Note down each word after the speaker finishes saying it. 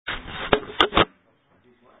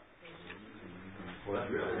That's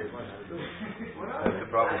the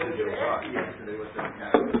problem with digital clock.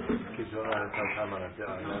 Kids don't know how to tell time on a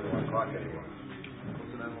 9-1 clock anymore.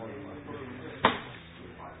 What's a 9-1 clock?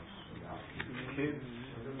 Kids,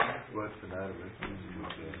 what's the matter with them?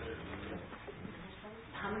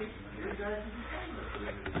 How many guys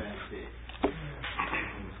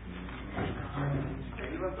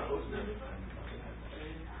did you have the host?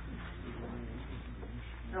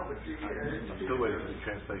 No, but I'm still waiting for the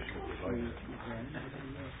translation of the Levine.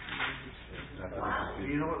 Do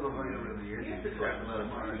you know what Levine really is?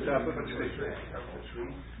 It's up on the tree.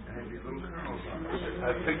 And these little kernels on it.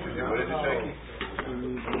 I have pictures here. What is it, Jackie?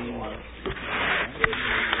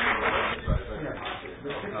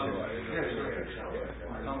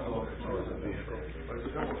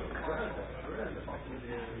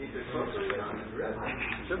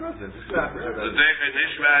 L'zecher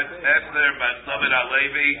Nishmat Esther Bas David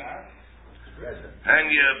Alevi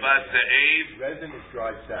Henya Bas Ze'ev Resin is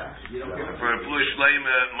dried sap. for Pur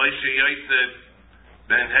Shleima Moshe Yosef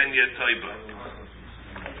Ben Henya Toiba.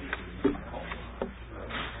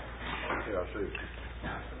 Okay, I'll show you.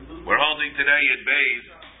 We're holding today at Beis.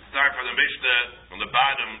 Start from the Mishnah from the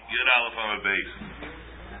bottom Yud Aleph on the Beis.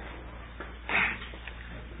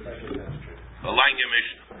 Alanya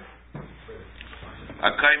Mishnah. The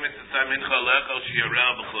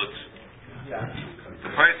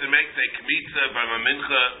person makes a kmitza from a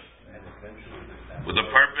mincha with the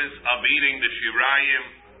purpose of eating the shirayim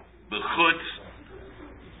b'chutz.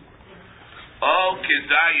 All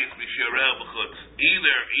kizayis b'shirayim b'chutz.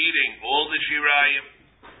 Either eating all the shirayim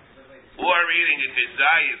or eating a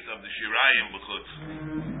kizayis of the shirayim b'chutz.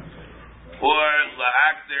 Or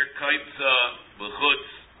la'akter kaitza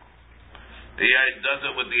b'chutz. He does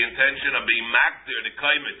it with the intention of being makdir the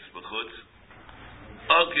kaimitz b'chutz,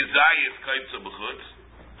 or kizayis kaitza b'chutz,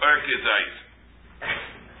 or kizayis.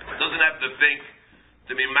 Doesn't have to think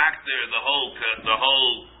to be makdir the whole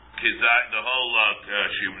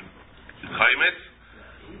kaimitz.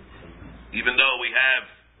 Even though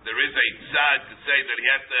there is a tzad to say that he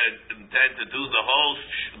has to intend to do the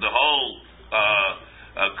whole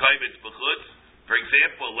kaimitz b'chutz. For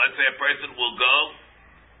example, let's say a person will go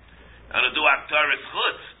and to do Aktaris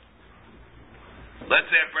Chutz.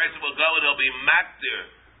 Let's say a person will go and he'll be makdir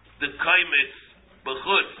the kaimitz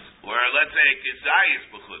b'chutz, or let's say a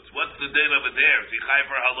kizayis b'chutz. What's the din over there? Is he chai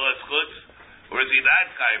for halos chutz, or is he not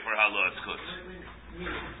chai for halos chutz?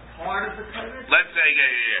 Part of the kaimitz? Let's say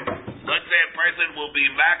a person will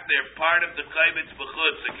be makdir part of the kaimitz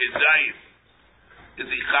b'chutz, the kizayis.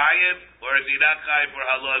 Is he chayiv, or is he not chayiv for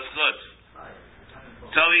halos chutz?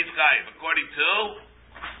 So he's chayiv, according to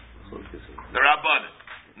the Rabban,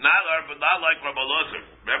 not like Rabbi Moshe.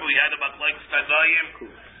 Remember, we had about like Tadayim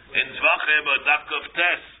in Zvachim or Dafkov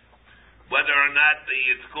Tes, whether or not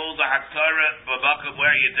it's called a Haktara Babakam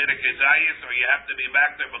where you did a Kezayis, or you have to be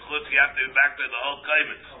back there, Bechutz, you have to be back there the whole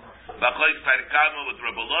Kaimitz. Bachleik Tarikama with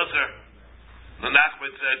Rabbi Moshe, the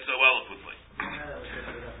Nachman said so eloquently. Let's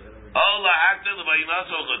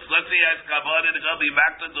say he has Kavanah to go be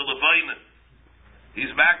back to the Levina.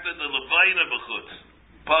 He's back to the Levina Bechutz.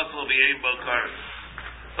 Puzzle v'yein b'karis.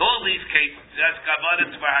 All these cases, that's kavanah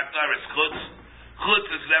for hataris chutz.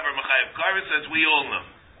 Chutz is never mechayev karis, as we all know.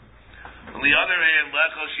 On the other hand,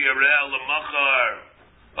 lechol shiarel l'machar,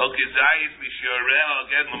 o kizayis b'shiarel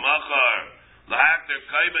again l'machar, lahakter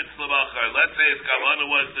kaimitz l'machar. Let's say his kavanah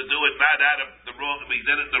was to do it not out of the wrong. He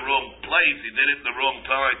did it in the wrong place. He did it in the wrong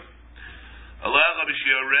time. Alecha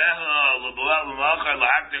b'shiareha l'buah l'machar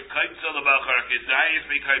l'hakter kaitza l'machar kizayis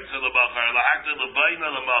b'kaitza l'machar l'hakter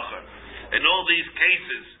l'bayna l'machar. In all these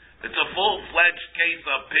cases, it's a full-fledged case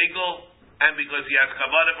of pigel, and because he has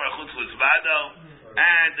kavanah for chutz l'zvado,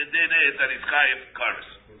 and the din is that he's chayiv kares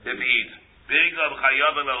if he eats pigel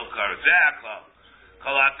chayav el kares. Ze'aklal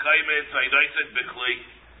kol hakaimitz ha'inoiset b'kli.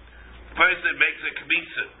 Person makes a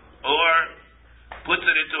kmitza or puts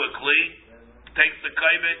it into a kli. Takes the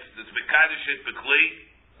kaimitz, this mekadosh it b'kli,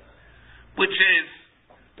 which is,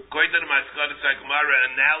 according to the Maskadas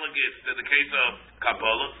HaGemara, analogous to the case of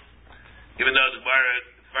Kabbalah, even though the Gemara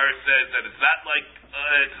first says that it's not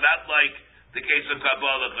like the case of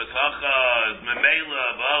Kabbalah, Chazachas, Memela,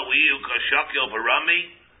 V'awiyu, Kashakil, Barami.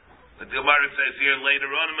 But the Gemara says here later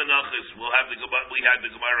on in Menachos, we had the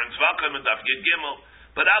Gemara in Tzvachim and Daf Yud Gimel,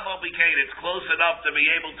 but Aval Bikain, it's close enough to be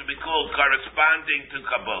able to be called corresponding to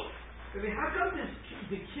Kabbalah. I mean, how come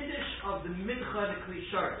the kiddush of the mincha and the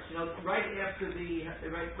klisharis, right after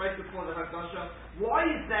right before the Hagdasha, why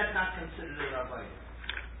is that not considered a rabbi?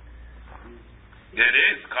 It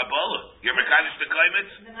is Kabbalah. You're mekadosh the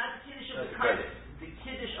kaimitz. Not the kiddush of the kaimitz. The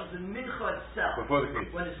kiddush of the mincha itself. Before the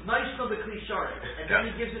kiddush. When it's nice to the kli sharet, and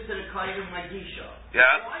then he gives it to the kohen magisha.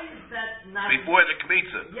 Yeah. Why is that not Before the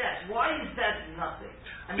kmitza. Yes. Why is that nothing?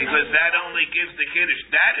 Because that only gives the kiddush.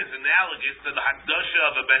 That is analogous to the hakdasha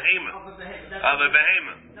of a behemoth. Of a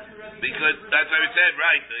behemoth. Because that's what we said,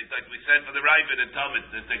 right? Like we said for the Ravid and Talmud,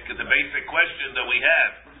 the basic question that we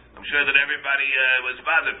have. I'm sure that everybody was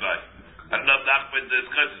bothered by. I don't know if Nachman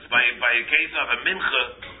discusses. By a case of a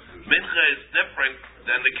mincha is different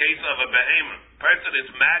than the case of a behemoth. Person is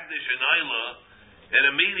magdish and oila, and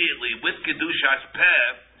immediately with kedushas peh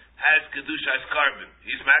has kedushas carbon.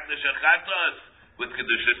 He's magdish achatos. With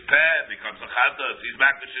Kedushas Peh becomes a Chatos. He's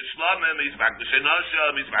Makdash Shlamim, he's Makdash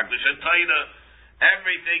Nosham, he's Makdash Taina.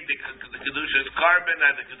 Everything, the Kedushas Carbon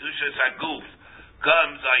and the Kedushas Haguf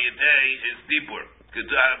comes al Yedei his Dibur.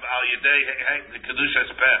 Al Yedei the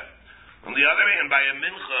Kedushas Peh. On the other hand, by a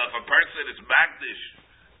Mincha, if a person is Makdash,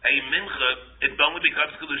 a Mincha, it only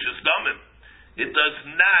becomes Kedushas Damim. It does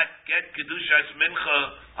not get Kedushas Mincha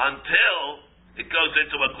until it goes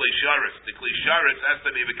into a klisharis. The klisharis has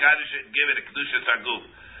to be mekadosh and give it a kedushas haguf.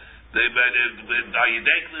 The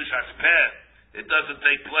ayidei kedushas peh, it doesn't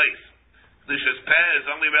take place. Kedushas peh is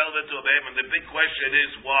only relevant to a behemoth. The big question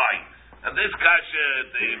is why. And this kasha,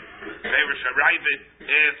 the Beirish Ravid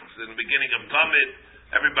asks in the beginning of Talmud.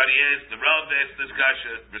 Everybody asks. The Rav asks this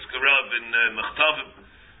kasha. Brisker Rav in Mechtavim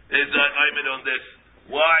is aimed on this.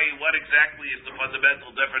 Why? What exactly is the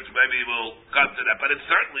fundamental difference? Maybe we'll come to that, but it's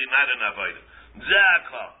certainly not an avodah.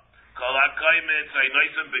 Zakla, kol hakaymet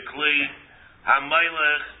zaynaysim bekli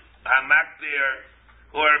hamelech hamakdir,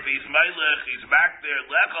 or if he's melech, he's makdir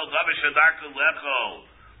lechol davar shadarku lechol.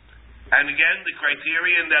 And again, the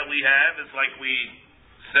criterion that we have is like we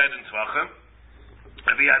said in Tzvachim.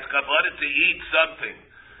 If he has kavod to eat something,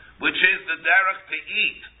 which is the derech to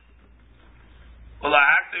eat,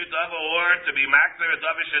 lahaktir davar, or to be makdir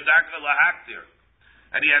davar shadarku lahaktir,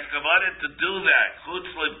 and he has kavod to do that, chutz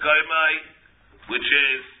l'kaymai, which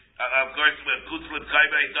is, of course, with chutz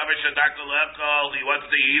l'kaymai, davar shadarku lechol, he wants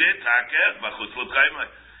to eat it, takeh, but chutz l'kaymai.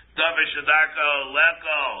 Davar shadarku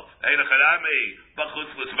lechol, eina charami, but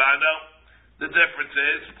chutz l'zvano. The difference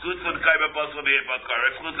is, chutz l'kaymai posel v'yeh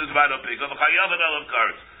b'karetz, chutz l'zvano piko, v'chayav and olav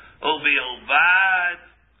karetz. Uvi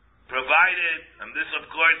provided, and this, of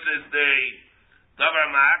course, is the davar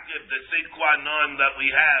ma'akiv, the sikwa non that we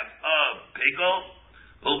have of piko,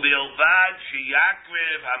 Ubilvad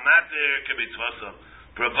sheyakriv hamater kemitzvasa.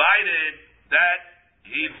 Provided that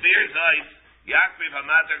he fears ice, yakriv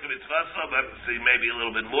hamater kemitzvasa. Let's see maybe a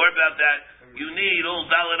little bit more about that. You need all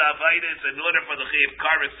dalit avaitis in order for the chiv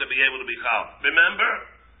karis to be able to be chal. Remember,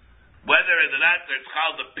 whether or not there's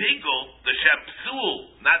chal the pigul, the shem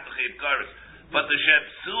psul, not the chiv karis, but the shem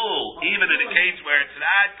psul, even in a case where it's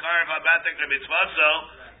not karv hamater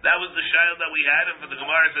kemitzvasa. That was the shayl that we had, and for the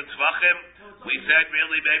Gemara's and Tzvachim, we said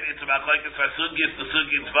really maybe it's about like the Sugis, the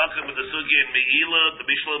Sugi in Tzvachim, with the Sugi in Me'ilah, the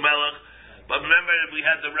Bishlo Melech. But remember, we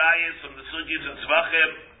had the Rayas from the Sugis in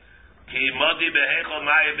Tzvachim, Ki Modi Behechol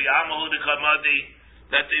Maya Bi'amahu Dichamadi,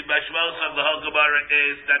 that the Bashmos of the whole Gemara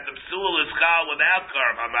is that the Psul is chal without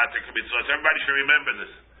Karv Hamatik Mitzvah. So everybody should remember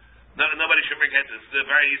this. Nobody should forget this. It's a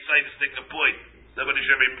very scientific point. Nobody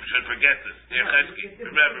should forget this.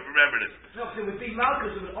 Remember this. No, if it would be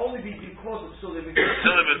Malchus, it would only be because of Sulim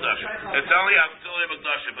Mikdashim. It's only on Sulim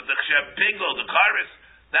Mikdashim, but the Sheb Pingel, the Karis,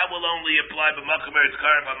 that will only apply by Machamer, it's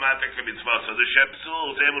Karv HaMatek HaMitzvah. So the Sheb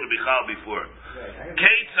Sul is able to be Chal before.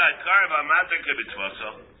 Keitzad Karv HaMatek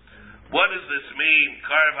HaMitzvah. What does this mean,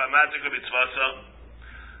 Karv HaMatek HaMitzvah?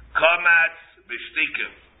 Kamatz B'Shtika.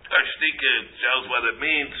 Or Shtika tells what it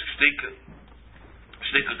means, Shtika.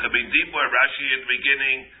 Shtika could mean deeper. Rashi in the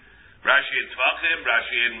beginning, Rashi in Tzvachim,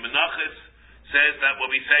 Rashi in Menachos says that when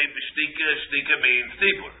we say B'Shtika, Shtika means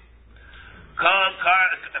deeper. Kamatz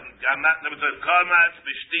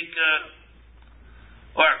B'Shtika,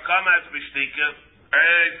 or Kamatz B'Shtika.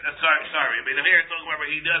 Sorry. I mean, here it's talking about where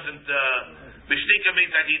he doesn't. B'Shtika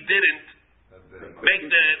means that he didn't make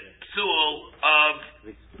the psul of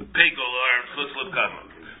pigul or chuslev kama.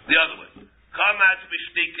 The other way, Kamatz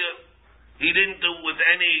B'Shtika. He didn't do with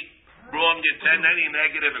any wrong intent, any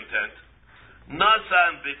negative intent.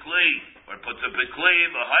 Nasan bikli, or puts a bikli,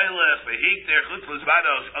 v'haylech, v'hikter, chutz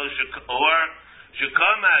l'zvado, or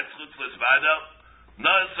shekamatz chutz l'zvado.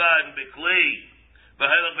 Nasan bikli,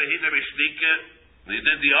 v'haylech, v'hikter, v'shtika. He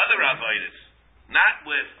did the other avodas, not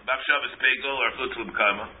with b'achshavas pegel or chutz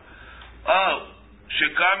l'bkama. Oh,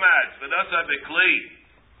 shekamatz, v'nasan bikli,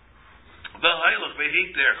 v'haylech,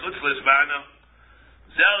 v'hikter, chutz l'zvado.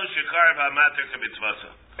 This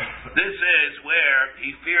is where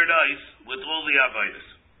he feared ice with all the avodas.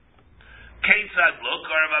 Keitzad lo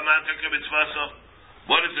karv hamater kemitzvasa.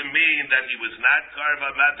 What does it mean that he was not karva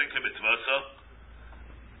matik mitzvasa?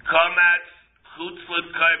 Kamatz chutz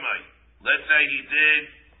l'kaimai. Let's say he did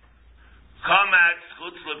kamatz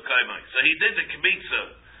chutz l'kaimai. So he did the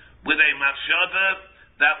kmitza with a machshava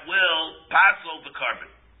that will passel the carbon.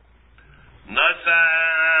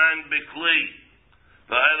 Nasan bikli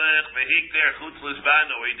v'halech v'hikter chutz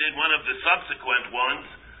l'zvano. Or he did one of the subsequent ones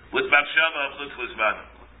with machshava of chutz l'zvano.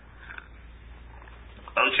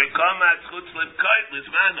 Or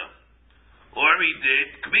he did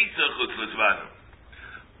kmitza chutz l'zvano,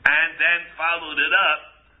 and then followed it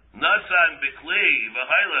up. Nasan bikli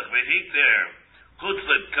v'haylech v'hikter chutz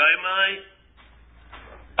l'kaimai.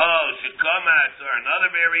 Oh, shekamatz, or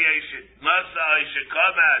another variation. Nasai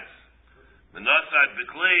shekamatz, the nasan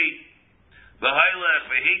bikli v'haylech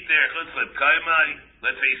v'hikter chutz l'kaimai.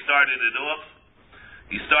 Let's say he started it off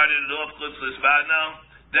chutz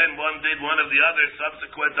l'zvano. Then one did one of the other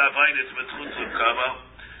subsequent avodas with chutz l'kama.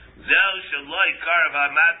 Zel shaloi karv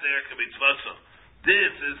hamater k'mitzvasa.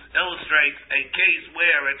 This illustrates a case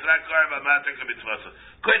where it's not karv hamater k'mitzvasa.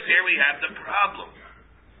 Of course, here we have the problem.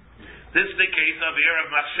 This is the case of Erev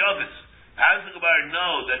Machshavas. How does the Gemara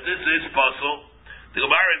know that this is possible? The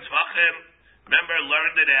Gemara in Tzvachim, remember,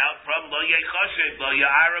 learned it out from Lo Yechoshev, Lo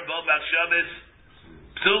Ya'ara Bo Machshavas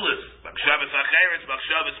Psulis. Machshavas Acheres,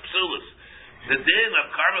 Machshavas Psulis. The din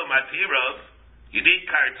of karma matirov, you need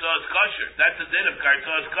kartos kosher. That's the din of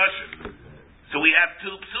kartos kosher. So we have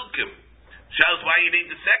two psukim. Shows why you need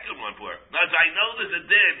the second one for. Now, I know there's a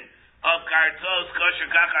din of kartos kosher,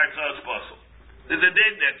 kartos posel. There's a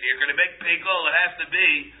din that you're going to make pigol. It has to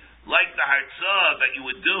be like the hartzah that you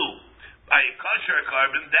would do by a kosher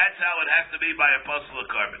carbon. That's how it has to be by a posel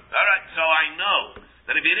carbon. All right. So I know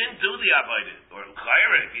that if you didn't do the avodah or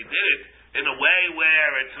chayra, if you did it in a way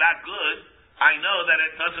where it's not good, I know that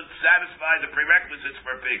it doesn't satisfy the prerequisites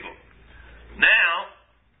for pigul. Now,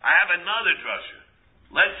 I have another drasha.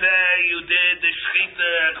 Let's say you did the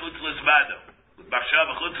shchita chutz l'zvado, with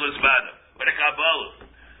machshava chutz l'zvado, with a kabbalah.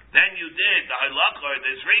 Then you did the halakha or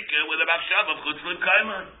the zrika with a machshava chutz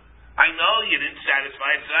l'kaiman. I know you didn't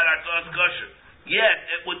satisfy it, so that it's kosher.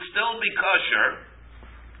 Yet, it would still be kosher.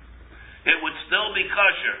 It would still be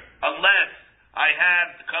kosher, unless I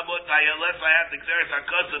have the Xeris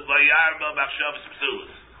HaKosav Vayarba Machshavas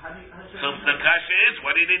Psulis. So the kasha is,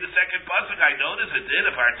 what do you need the second pasuk? I know there's a din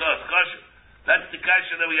of Hartos kasha. That's the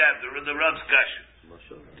kasha that we have, the Rav's kasha.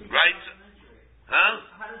 Right? Huh?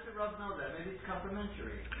 How does the Rav know that? Maybe it's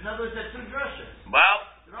complementary. In other words, there are two drushes.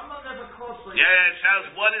 Well, the Rambam never calls for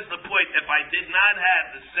Charles, what is the point? If I did not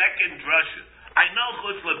have the second drusha, I know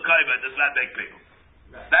Chutz L'Kaiba does not make people.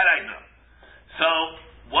 Right. That I know. So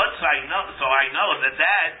I know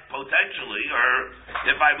that potentially, or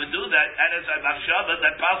if I would do that, and it's a machshava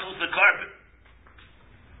that passes the carbon.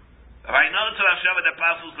 If I know it's a machshava that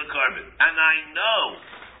passes the carbon, and I know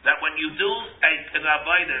that when you do an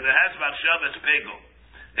avodah that has machshava's pigul,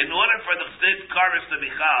 in order for the kares to be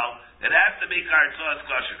chal, it has to be kartzos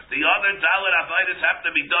kosher. The other dalet avodas have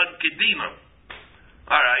to be done kedima.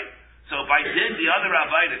 All right. So if I did the other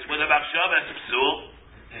avodas with a machshava's psul,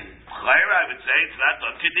 I would say it's not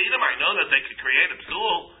done kedinim. I know that they could create a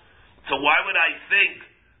psul. So why would I think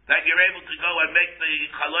that you're able to go and make the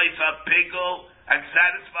chalois of pigul and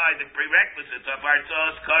satisfy the prerequisites of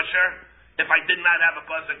hartzos kosher if I did not have a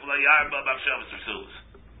pasuk l'yarba machshavas psulis?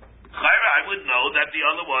 I would know that the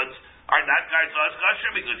other ones are not hartzos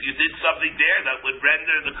kosher because you did something there that would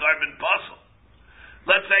render the carbon possible.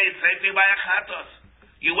 Let's say it's the same thing by a chatos.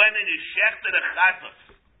 You went and you shechted a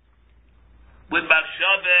chatos with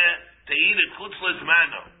machshava to eat it chutz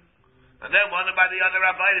l'zmano, and then one by the other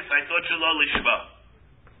avodas, I thought shelo lishma.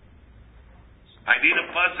 I need a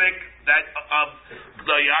pasuk that of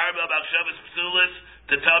the yarba machshavas psulis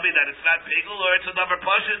to tell me that it's not pigul or it's another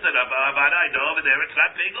pashut that avada I know over there it's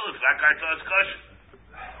not pigul, it's not kartos kosher.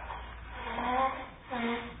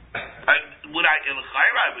 I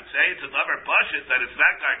would say it's another pashut that it's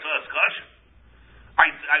not kartos kosher.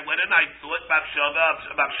 I went and I thought machshava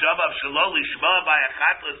of shelo lishma by a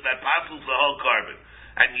chatlas that passes the whole carbon.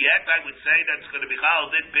 And yet I would say that it's going to be chal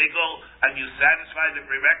din pigul and you satisfy the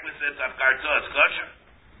prerequisites of kartos kosher.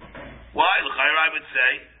 Why? I would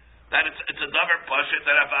say that it's another pashut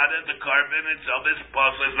that avada the carbon itself is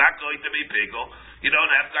possible is not going to be pigul. You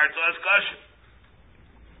don't have kartos kosher.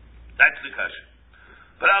 That's the kosher.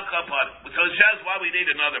 But I'll come on. So it shows why we need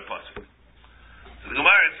another pashut. So the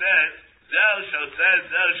Gemara says, here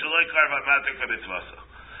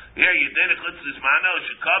you did a chutz l'zmano,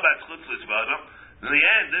 shekabatz chutz l'zmano. In the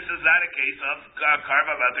end, this is not a case of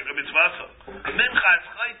karva matik mitzvasa. Minchas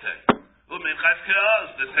chayte, minchas keos,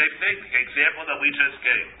 the same thing, the example that we just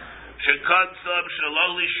gave. shekatzab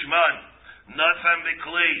shaloli shman nasam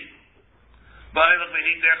b'kli ba'ilach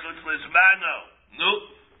v'hikter chutz lismano no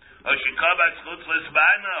or shekabatz chutz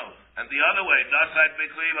lismano and the other way nasam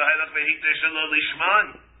b'kli ba'ilach v'hikter shaloli shman.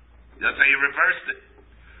 That's how you reversed it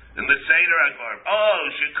in the Seder Advar. Oh,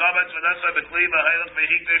 shekabatz v'nasam b'kli ba'ilach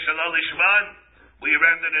v'hikter shaloli shman. We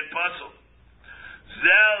rendered it puzzle.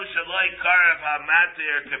 Zel shaloi karev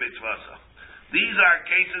ha'matir k'mitzvasa. These are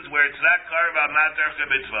cases where it's not karev ha'matir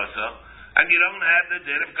k'mitzvasa, and you don't have the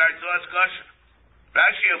din of kartzos kosher.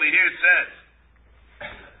 Rashi over here says,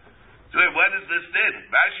 so what is this din?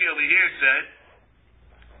 Rashi over here said,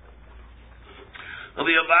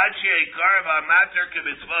 L'yavachi karev ha'matir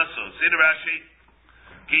k'mitzvasa. See the Rashi?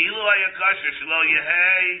 Ki'ilu ha'yakosher shelo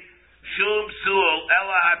yehei shum sul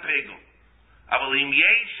ela ha'pegel. Avalim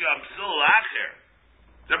yesham sul acher.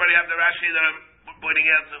 Does everybody have the Rashi that I'm pointing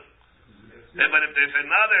out to? Yeah, but if there's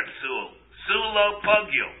another psul, psulo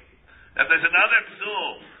pugyo, if there's another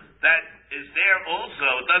psul that is there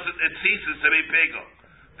also, it ceases to be pigel.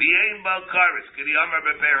 V'yein bal karis, k'di amar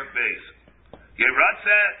beperak beis.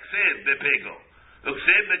 Yeratze ksiv bepigel.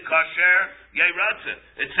 Uksiv bekosher, yeratze.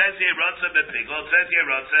 It says yeratze bepigel, it says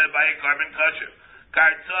yeratze by a carbon kosher.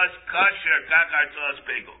 Kartzos kosher, kakartzos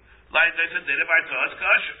pigel. Like there's a din of kartzos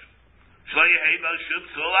kosher. Okay,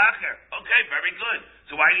 very good.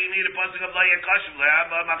 So why do you need a pasuk of Laya Kashim?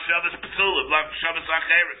 Machshavas Psulim, Machshavas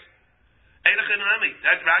Acheres.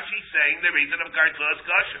 That's Rashi saying the reason of Kartlas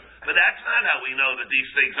Kashim. But that's not how we know that these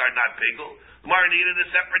things are not pigel. Mar needed a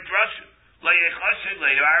separate Russian. Laya Kashim,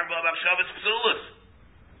 Laya Arba, Machshavas Psulis.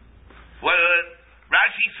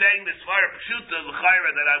 Rashi saying this far Pshuta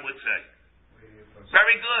L'chaira that I would say.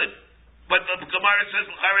 Very good. But the Gemara says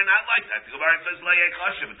L'chara not like that. The Gemara says La'yei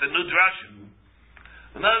Chashiv. It's a new drasha.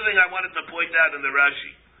 Another thing I wanted to point out in the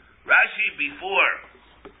Rashi. Rashi before,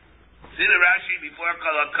 see the Rashi before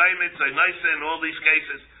Kol HaKaimitz, Naisa in all these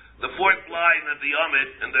cases, the fourth line of the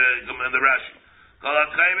Amid in the Rashi. Kol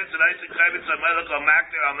HaKaimitz, Naisa Kaimitz, Amelech,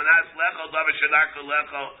 Amakter, Amanas, Lechol, Davar Shadarko,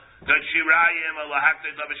 Lechol, Gan Shirayim,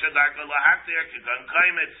 Alahakter, Davar Shadarko, Lahakter, Kigan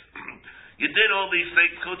Kaimitz. You did all these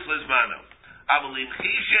things, Chutz Lizmano.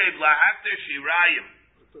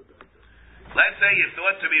 Let's say you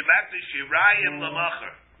thought to be back to Shirayim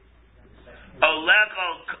Lamacher.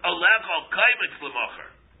 Olechol Kaimitz Lamacher.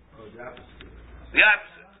 The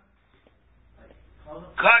opposite.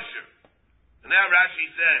 Kosher. Now Rashi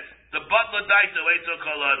says, the Butla Daito Eitzol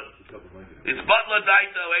Koladu. It's Butla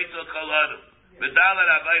Daito Eitzol Koladu. V'dalat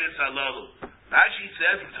Avaydis Halalu. Rashi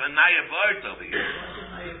says it's a Naya Vart over here.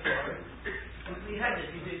 We had it.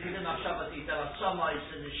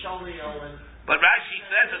 But Rashi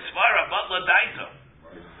says it's Svara Butla Daito.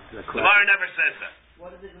 Gemara never says that.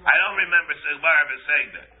 I don't remember Gemara ever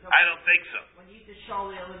saying that. I don't think so. When you eat the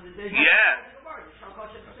shalil,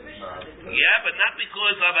 yeah, but not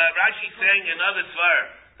because of Rashi saying another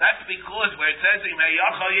Svara. That's because where it says in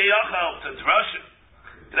Meyachal Yeyachal, it's Russian.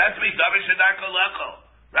 It has to be Davar Shadarko Lechol.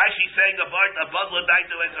 Rashi saying about the Butla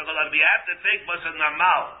Daito. We have to think what's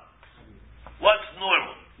normal. What's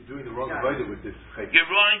normal? You're doing the wrong avodah with this chayk. You're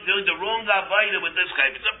doing the wrong avodah with this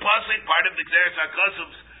chayk. It's a pasuk, part of the Xeris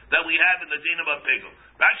HaKosuvs that we have in the Din of a Pigel.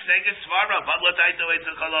 Rashi saying it's Svara, but let's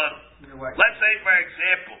say, for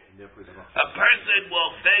example, a person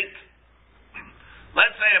will think,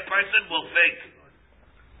 let's say a person will think,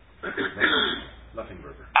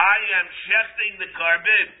 I am shechting the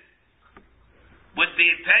carbon with the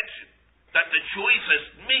intention that the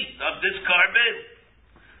choicest meat of this carbon,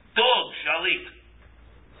 dog shall eat.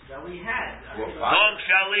 That we had. Dog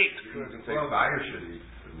shall eat. Fire should eat.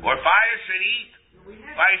 Or fire should eat.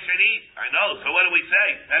 Fire should eat. I know. So what do we say?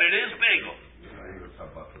 That it is bagel.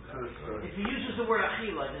 If he uses the word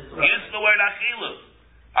achila, he uses the word achila.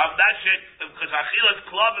 Of that shit, because achila is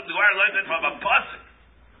club, and the Gemara learned it from a pasuk.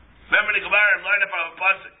 Remember the Gemara learned it from a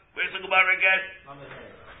pasuk. Where's the Gemara again?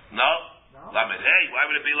 No. Lamed Hey. Why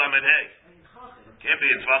would it be Lamed Hey? Can't be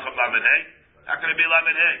in Tzvachim Lamed Hey. How can it be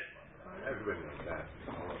Lamed Hey? Everybody knows that.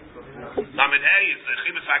 Lamed Hey is the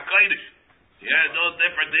Chibas HaKodesh. Yeah, no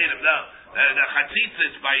different than no. The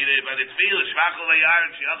Chatzitzis by the Tefillah, Shvachol Vayar,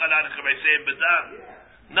 and Shiachad Adach B'Seim B'Dam.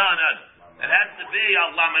 No. It has to be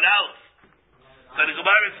Al Lamed Aleph. So the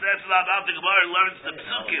Gemara says about the Gemara learns the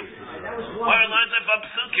Psukim. Gemara learns it from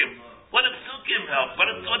Psukim. What do Psukim help?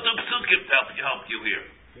 What do Psukim help you here?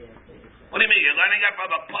 What do you mean? You're learning it from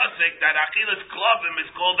a pasuk that Achilas Klovim is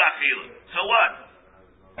called Achila. So what?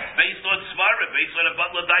 Based on Svara, based on a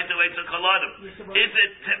Butla Daito Eitzah Koladim. Is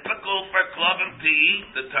it typical for Klovim to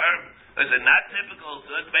eat the term? Is it not typical?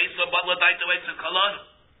 So it's based on Butla Daito Eitzah Koladim.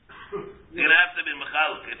 You're going to have to be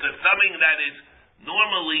Mechalik. It's something that is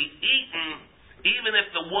normally eaten even if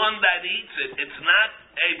the one that eats it, it's not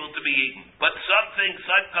able to be eaten. But something,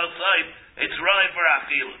 it's right for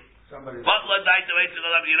achila. Batla daito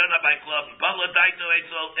eitzel, you don't have by club. Batla daito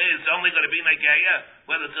eitzel is only going to be negeya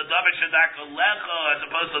whether it's a davar shedarka lecho as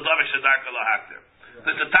opposed to a davar shedarka lahakter.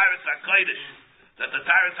 There's a Taras HaKodesh, that the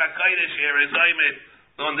Taras HaKodesh here is aimed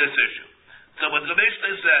on this issue. So what the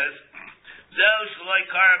Mishnah says,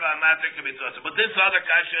 but this other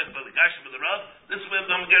kasha, but the kasha of the Rav, this will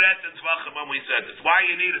come Geret and Tzvachim when we said this. Why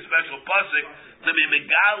you need a special pasuk to be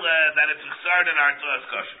megala that it's chsard in our Torah's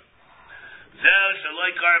kasha.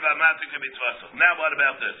 Now what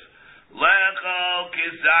about this? Lechol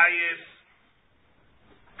kizayis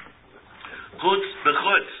chutz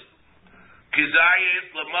b'chutz kizayis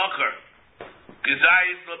l'mocher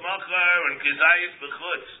and kizayis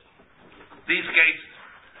b'chutz. These cases.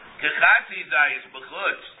 Kechatzi zayis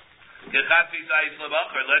b'chutz. Kechatzi zayis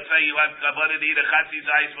l'mocher. Let's say you have kavod to eat a chatzi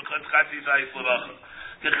zayis b'chutz, chatzi zayis l'mocher.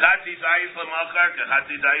 Kechatzi zayis l'mocher,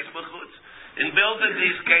 kechatzi zayis b'chutz. In both of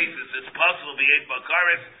these cases, it's possible the ein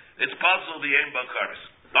bakaris. It's possible the ein bakaris.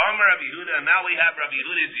 Amar Rabbi Yehuda, and now we have Rabbi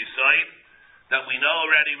Yehuda's Yisoid that we know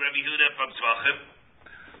already. Rabbi Yehuda from Tzvachim.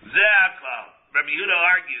 Ze'aklal. Rabbi Yehuda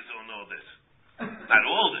argues on all this. Not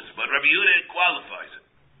all this, but Rabbi Yehuda qualifies it.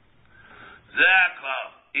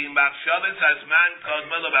 Ze'aklal. In Bachshavas has man called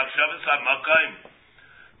Mila Bachshavas HaMakayim.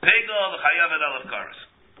 Pegol Chayav et Alav Karas.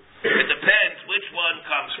 It depends which one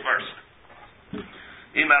comes first.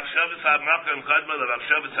 In Bachshavas HaMakayim called Mila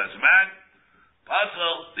Bachshavas has man.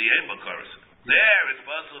 Puzzle the Ein Bakaras. There it's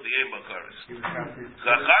puzzle the Ein Bakaras.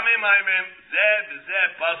 Chachamim Aimim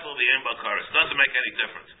Zeh puzzle the Ein Bakaras. Doesn't make any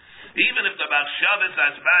difference. Even if the Bachshavas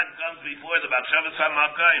has man comes before the Bachshavas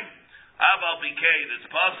HaMakayim, Abal Bikeid, it's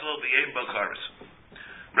puzzle the Ein Bakaras.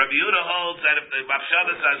 Rabbi Yehuda holds that if the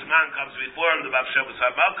Bachshavas Hazman comes before him, the Bachshavas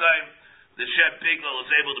HaMakayim, the Shem Pigel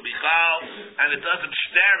is able to be chal, and it doesn't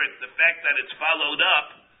stare at the fact that it's followed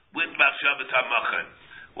up with Bachshavas HaMakayim.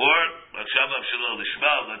 Or Bachshavas Shalol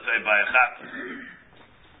Lishmal, let's say by a chat.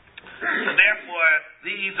 So therefore,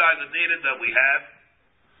 these are the dinim that we have.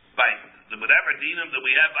 By whatever dinim that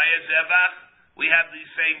we have by a Zevach, we have these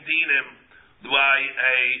same dinim by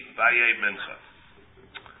a Mincha.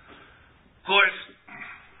 Of course,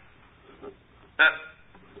 of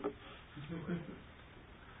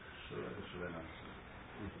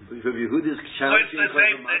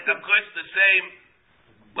course, the same.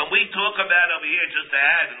 When we talk about over here, just to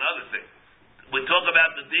add another thing, we talk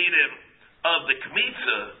about the dinim of the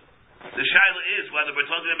kmitza. The shaila is whether we're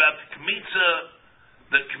talking about the kmitza,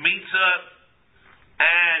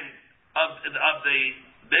 and of the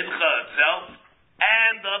mincha itself,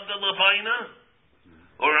 and of the levina,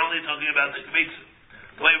 or only talking about the kmitza.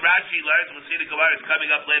 The way Rashi learns, we'll see the Gemara is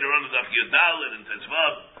coming up later on with Yudalid and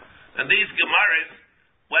Tezvav. And these Gemaras,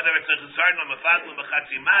 whether it's a concern on Mefadlu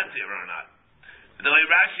Mechatzimatir or not, the way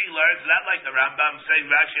Rashi learns, not like the Rambam saying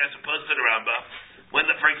Rashi as opposed to the Rambam, when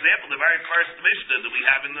for example, the very first Mishnah that we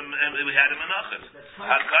have in Menachos,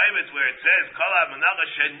 HaKayim is where it says, Kol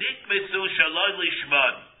HaMenachos shenik mitzu shaloi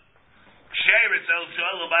lishmon, sheir itzel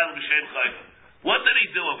shaloi l'bayil b'shem chayim. What did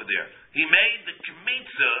he do over there? He made the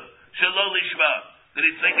kmitza shaloi lishmon. Did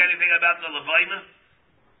he think anything about the levina?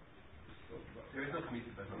 There is no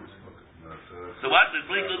kmitza by the So what is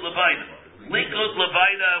likud levina? Likud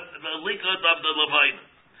levina, the likud of the levina.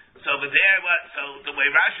 So over there, what? So the way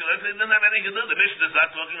Rashi learns, it doesn't have anything to do. The Mishnah is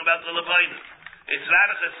not talking about the levina. It's not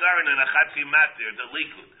a chesaron and a chatzi matir, the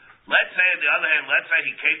likud. Let's say, on the other hand, let's say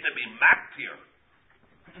he came to be maktir,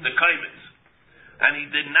 the kaimitz, and he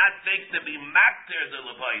did not think to be maktir the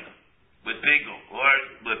levina with pigul, or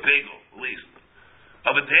with pigul, at least.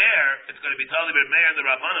 Over there, it's going to be totally about Meir and the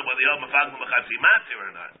Rabbanim whether you're mafaglu mechatzi matir or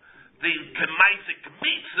not. The kemaisik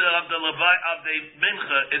mitzvah of the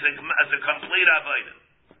mincha is a complete avodah.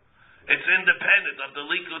 It's independent of the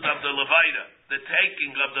likud of the levina, the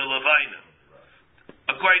taking of the levina.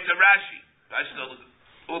 According to Rashi,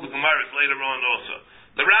 all the Gemaras later on also.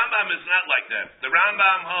 The Rambam is not like that. The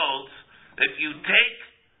Rambam holds if you take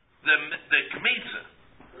the kmitza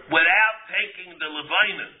without taking the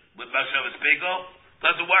levina with Bashavas Pigel,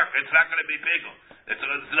 doesn't work. It's not going to be pigul. It's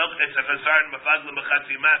a concern mafaglu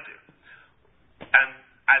mechatzi matir. And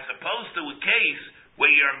as opposed to a case where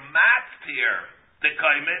you're maktir the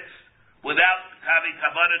kaimitz without having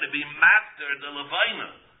kavana to be maktir the levina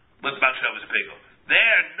with Bashavas Pigel.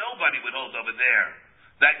 There, nobody would hold over there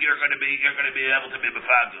that you're going to be able to be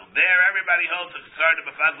mafaglu. There, everybody holds a concern of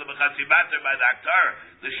mafaglu mechatzi matir by the aktar.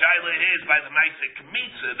 The shaila is by the ma'aseh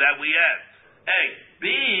kmitza that we have. A. B.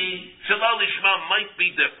 Shalol Lishma might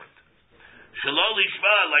be different. Shalol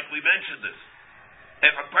Lishma, like we mentioned this.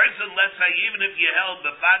 If a person, let's say, even if you held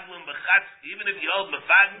mefaglim b'chatz, even if you held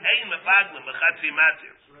ein mefaglim b'chatzi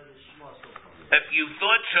matir, if you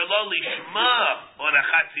thought shalol lishma on a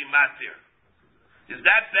chatzi matir, is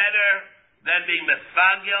that better than being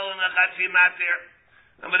mefagel on a chatzi matir?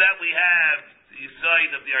 Remember that we have the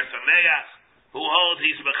side of the Arsameach, who holds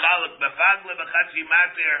he's mefaglim b'chatzi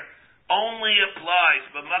matir, only applies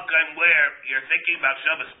b'makam where you're thinking about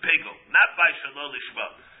Shabbos pigel, not by shalol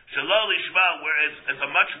lishma. Shalol Lishma, whereas it's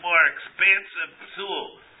a much more expansive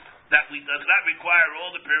psul that does not require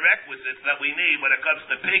all the prerequisites that we need when it comes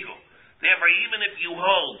to pigul. Therefore, even if you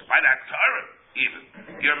hold by the Torah, even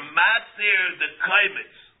you're matzir the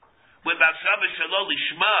kaimitz with Shabbos Shalol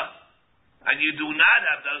Lishma, and you do not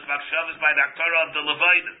have those Shabbos by the Torah of the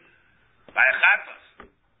Levina, by a chatas.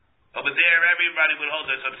 Over there, everybody would hold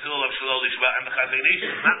there's a psul of Shalol Lishma, and the Chazon Ish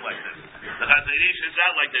is not like this. The Chazon Ish is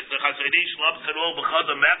not like this. The Chazon Ish loves it all because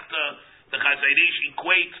of Mechta. The Chazon Ish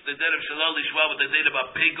equates the din of Shalol Lishma with the din of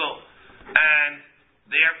a pigel, and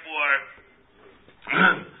therefore,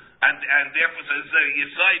 therefore, says you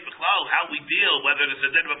say how we deal whether there's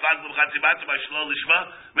a din of a paglim chatzimata by Shalol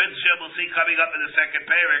Lishma. We'll see coming up in the second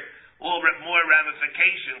parak all more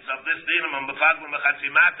ramifications of this din of mefaglim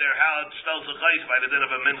b'chatzimater, how it shtels a chayis by the din of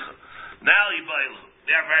a mincha. Now Yibailu,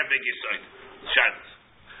 they are very big yisoid. Shabbos.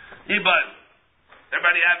 Yibailu.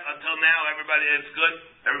 Everybody have until now. Everybody is good.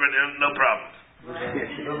 Everybody no problems.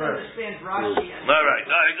 Understand Rashi. All right.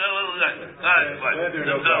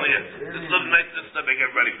 This makes this to make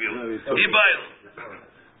everybody feel. Yibailu.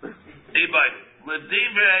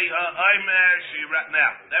 L'divrei ha'aymer shira.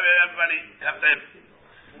 Now, everybody have to.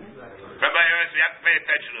 Rabbi Harris, we have to pay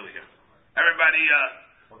attention over here. Everybody,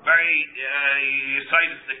 very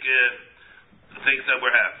scientific things that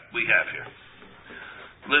we have here.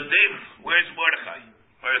 L'div, where's Mordechai?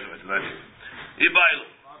 Where is it? Yibailu.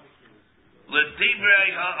 L'divrei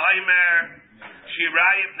ha'aymer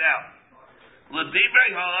shirayim. Now, l'divrei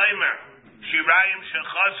ha'aymer shirayim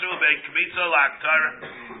shechasru be'kmitza la'aktara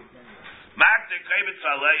makter kaimitz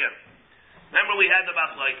aleim. Remember we had the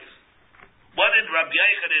machlokes. What did Rabbi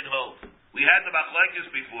Yechanan hold? We had the machlokes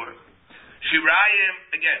before. Shirayim,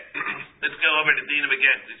 again, let's go over to Dinam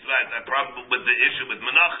again. This is a problem with the issue with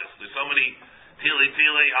Menachos. There's so many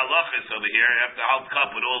tili halachas over here. I have to hold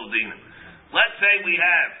cup with all the Dinam. Let's say we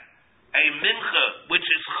have a mincha, which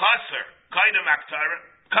is chaser, kaidem aktara,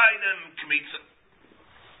 kaidem kmitza.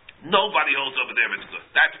 Nobody holds over there, it's good.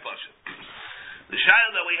 That's pasha. The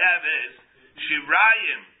shayla that we have is,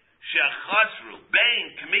 shirayim, shechasru, bein,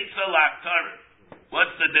 kmitza l'aktara.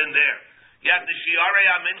 What's the din there? You have the shiarei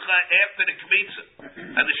mincha after the kmitza,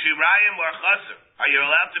 and the shirayim or chaser. Are you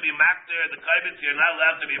allowed to be makter the kaibitz? You're not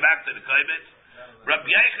allowed to be makter the kaibitz. Rabbi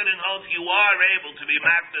Yechanan holds you are able to be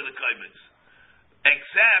makter the kaibitz,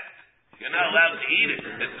 except you're not allowed to eat it.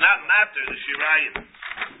 It's not matter the shirayim,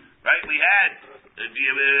 right? We had,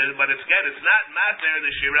 but it's not matter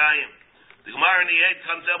the shirayim. The Gemara in the Yed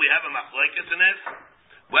comes out. We have a machlokes in this.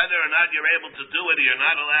 Whether or not you're able to do it or you're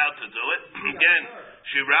not allowed to do it. Again,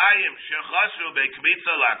 shirayim shechasru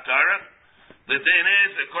be'kmitza l'aktara. The din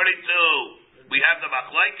is, according to, we have the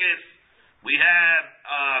machlokes, we have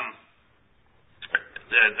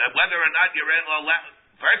whether or not you're allowed.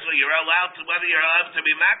 Firstly, you're allowed to whether you're allowed to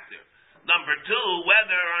be makter. Number two,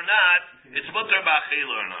 whether or not it's mutter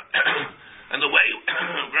b'achila or not. And the way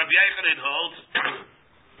Rabbi Yechanan holds.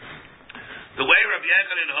 The way Rabbi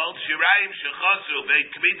Yechanan holds, shirayim shechasru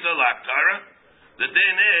be'kmitza l'aktara, the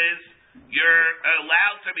din is, you're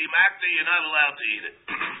allowed to be makter, you're not allowed to eat it.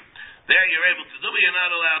 There you're able to do it, you're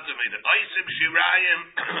not allowed to eat it. Oisim shirayim,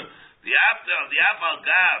 the afal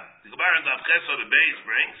gab, the Gemara in the Avcheso, the Beis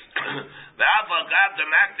brings, the afal gab, the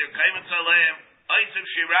makter, kaimitz aleim, oisim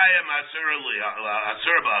shirayim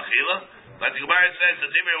asur ba'achila, but the Gemara says,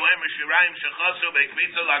 the divrei oimer shirayim shechasru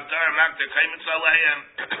be'kmitza l'aktara, makter, kaimitz aleim,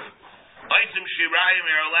 oisim shirayim,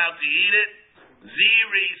 you're allowed to eat it.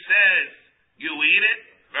 Ziri says, you eat it.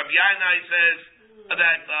 Rabbi Yanai says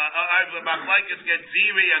that machlokes get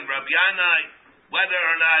ziri and Rabbi Yanai,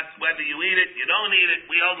 whether you eat it, you don't eat it.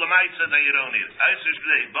 We hold l'maisa that you don't eat it. Aisur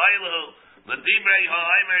shdei bailu l'divrei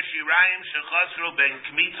ha'aymer shirayim shechasru ben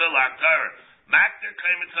kmitza l'aktara makter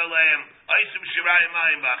kaimitz aleim oisim shirayim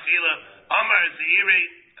ayim b'achila amar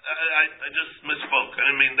ziri. I just misspoke. I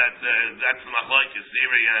didn't mean that. That's machlokes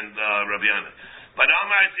ziri and Rabbi Yanai. But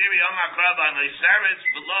amar ziri amar krava noiseres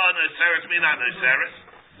v'lo noiseres mina noiseres.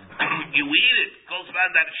 You eat it. Goes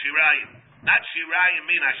back that shirayim, not shirayim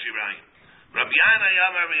mina shirayim. Rabbi Yanai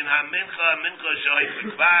amar min mincha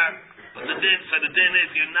shoyf kvar. But the din is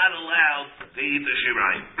you're not allowed to eat the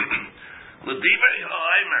shirayim. L'divrei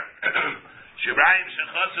ha'aymer Shirayim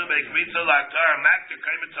shechasu beikmitza laktar makter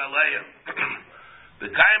kaimitz aleim. The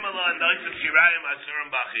kaimala and noisim shirayim asurim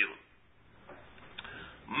bachil.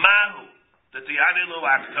 Mahu the tihanilu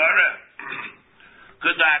aktara.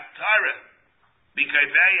 Could the aktara be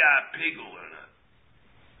kaiveya pigul or not?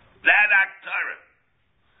 That aktara,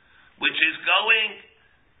 which is going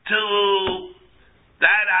to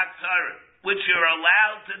that aktara, which you're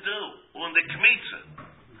allowed to do on the kmitza,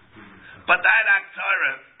 but that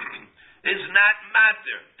aktara is not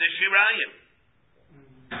matter the shirayim.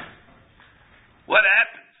 What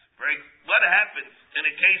happens? What happens in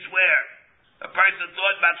a case where a person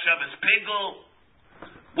thought about Shabbos pigul?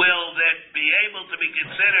 Will that be able to be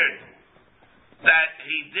considered that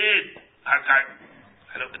he did hakar?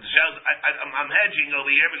 I'm hedging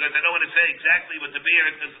over here because I don't want to say exactly what the beer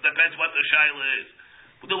is because it depends what the shaila is.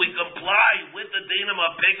 Do we comply with the dinam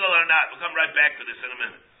of pigul or not? We'll come right back to this in a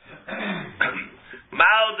minute.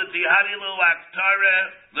 Mao the tiharilu aktara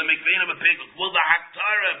the mikvina b'pigul. Will the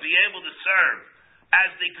aktara be able to serve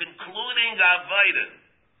as the concluding avodah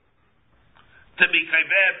to be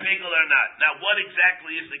kaiveh pigul or not? Now, what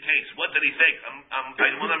exactly is the case? What did he think? I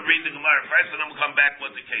want to read the Gemara first, and I'm going to come back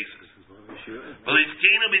what the case is. But it's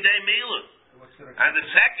kina b'dei milah. And the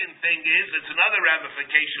second thing is, it's another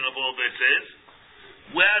ramification of all this is,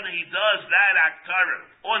 when he does that aktara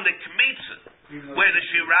on the kmitza, where the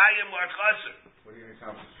shirayim are chaser,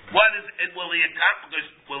 what is it? Will he accomplish?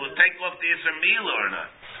 Will it take off the Yisr Milah or not?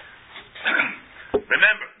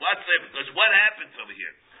 Remember, what's there? Because what happens over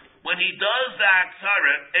here? When he does the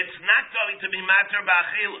aktara, it's not going to be matter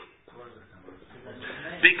b'achila.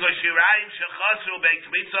 Because shirayim shechasru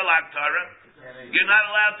beikmitza l'aktara, you're not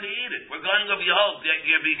allowed to eat it. We're going over your hold.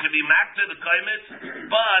 You can be matter the kaimitz,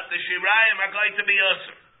 but the shirayim are going to be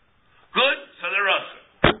usher. Good? So they're usher.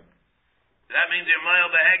 That means you're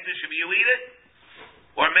mile behektish if you eat it,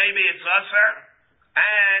 or maybe it's usher,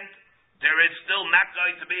 and there is still not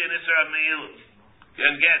going to be an isser of meal.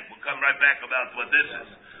 And again, we'll come right back about what this is.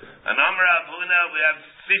 An Amar Avuna, we have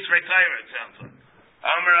Sisrei Torah, it sounds like.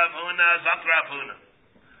 Amar Avuna, Zakra Avuna.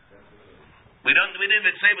 We didn't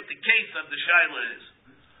even say what the case of the Shaila is.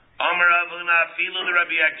 Amar Avuna, Filu the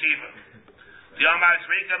Rabbi Akiva. The Amar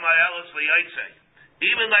Zrika Ma'elos Liyaitse.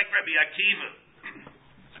 Even like Rabbi Akiva,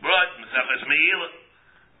 it's brought Mesachas Me'ilah,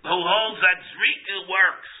 who holds that Zrika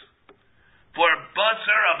works for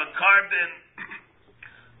basar of a carbon,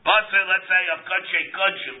 basar, let's say, of Kachei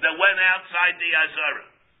Kachim, that went outside the Azara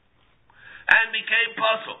and became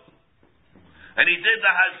puzzle. And he did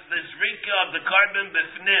the Zrika of the carbon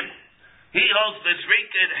Bifnim. He holds the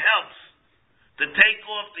Zrika, it helps to take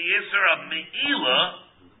off the Isser of Me'ilah.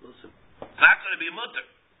 It's not going to be mutter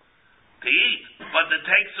to eat, but it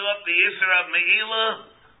takes off the Isser of Me'ilah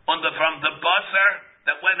from the basar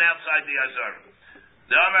that went outside the Azara.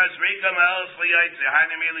 The Amar Zrika Ma'elos Liyaitse,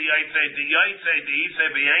 Hanimili Yaitse, the Yaitse, the Yise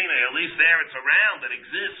B'yene, at least there it's around, it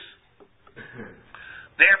exists.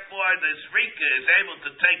 Therefore, the Zrika is able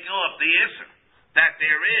to take off the Isser that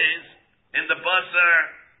there is in the basar,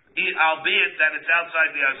 albeit that it's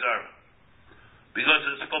outside the Azara. Because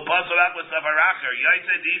it's for Pasabak with Savaracher.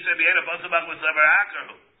 Yaitse, the Yise B'yene, Pasabak with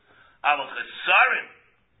Savaracher. Al Chesarim,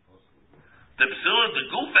 the Psula, the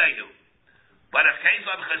Gufeyu. But a case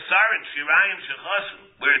of chesaron, shirayim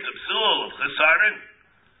shechasu, where it's a psul of chesaron,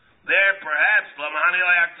 there perhaps lamahani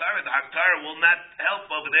la'aktara, the aktara will not help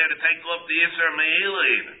over there to take off the Yisr Me'ilah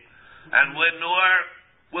even, and nor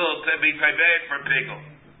will to be prepared for pigul.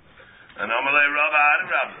 And Amalei Rabba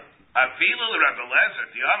Adarabba, Afilu Rabbi Lezer,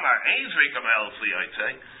 the Amar Ein Zrika Ma'elos Liyaitse,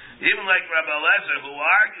 even like Rabbi Lezer who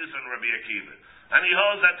argues on Rabbi Akiva, and he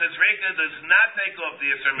holds that the Zrika does not take off the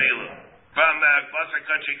Yisr Me'ilah from basar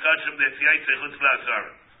kachi kachim that's yaitze chutz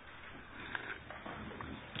v'asara.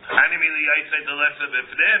 Hanimili yaitze delesa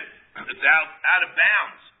b'fnim. It's out of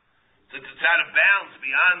bounds. Since it's out of bounds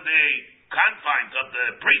beyond the confines of the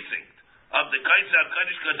precinct of the kaisa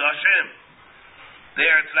kaddish kadashim,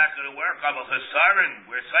 there it's not going to work. Aval chesaron,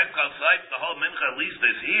 where saif kal saif, the whole mincha at least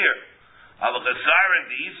is here. Aval chesaron,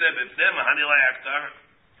 the yiseh b'fnim, hanilei aktar,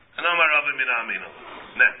 and Amar Rabbi min amino.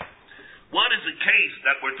 Now, what is the case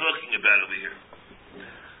that we're talking about over here?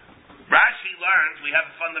 Rashi learns, we have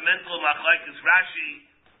a fundamental machlekes. Rashi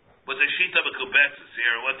was a shita b'kubetzes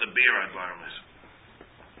here, what the beer advarim is.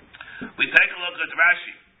 We take a look at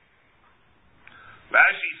Rashi.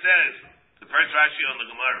 Rashi says, the first Rashi on the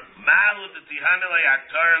Gemara, Ma'alu t'tihanelei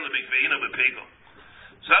aktar l'mikveina b'pigul.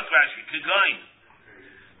 Zok Rashi, kigoin,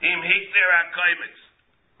 im hikter hakaimitz.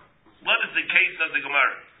 What is the case of the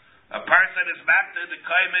Gemara? A person is back to the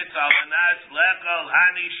kaimitz al manas lechal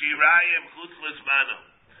hani shirayim chutz l'zmano.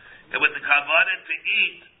 With the kavod to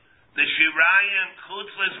eat the shirayim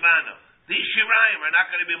chutz l'zmano. These shirayim are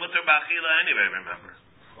not going to be mutter b'achila anyway, remember.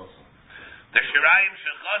 The shirayim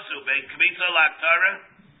shechasu be'kmitza l'Aktara,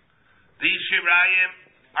 these shirayim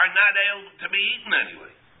are not able to be eaten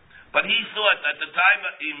anyway. But he thought at the time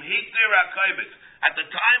of at the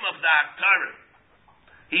time of the Aktara,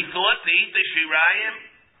 he thought to eat the shirayim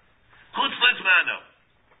chutz lizmano.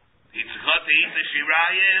 He thought to eat the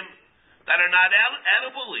shirayim that are not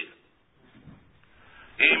edible even.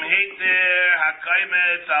 Im hikter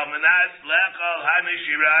hakaymet al manas lechol hani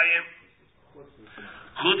shirayim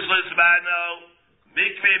chutz lizmano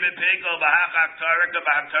mikveh bepigel b'hach Aktara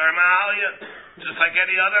k'b'Aktara ma'alya. Just like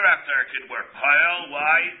any other Aktara could work. Pile,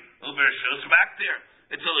 why? Ubershus maktir.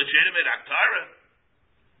 It's a legitimate Aktara.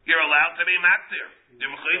 You're allowed to be maktir. You're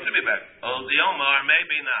mechuyev to be back. Oh, the Omar,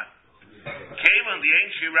 maybe not. Kevin, the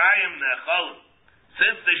ain't shirayim nechol.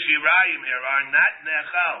 Since the shirayim here are not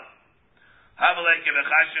nechol, havalei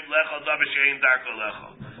kevechashiv lechol davar she'ein darko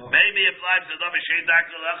lechol. Maybe it applies to davar she'ein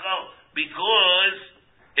darko lechol because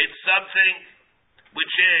it's something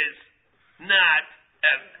which is not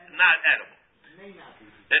edible.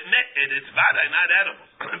 It is vaday, not edible,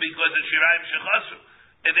 because it's shirayim shechasu,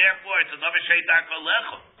 and therefore it's a davar she'ein darko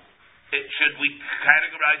lechol. Should we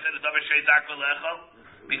categorize it as davar she'ein darko lechol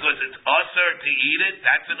because it's usher to eat it?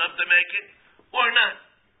 That's enough to make it, or not?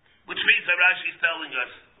 Which means that Rashi's telling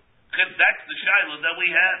us that's the shiloh that we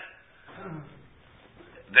have.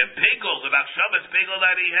 The pigel, the Machshavas pigel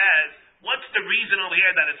that he has. What's the reason over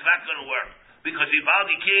here that it's not going to work? Because he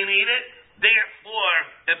can't eat it. Therefore,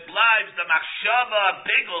 it lives the machshava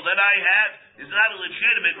pigel that I have is not a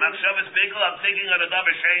legitimate machshavas pigel. I'm thinking of the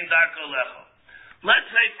davar she'ein darko lechol. Let's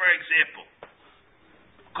say, for example,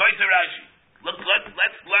 according to Rashi,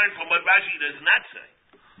 let's learn from what Rashi does not say.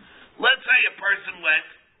 Let's say a person went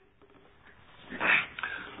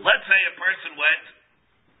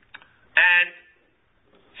and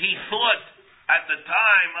he thought at the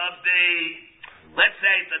time of the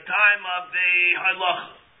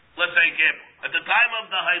halacha. Let's say example. At the time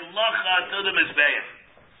of the halacha to the mizbeach,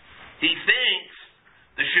 he thinks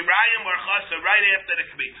the shirayim were chasa right after the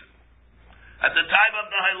kmitza. At the time of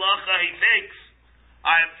the halacha, he thinks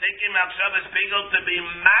I am thinking machshavas pigel to be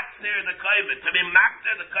makter the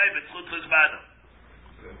kaivet chutz lizmano.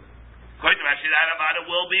 According to Rashi, that avada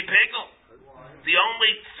will be pigel. The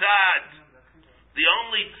only tzad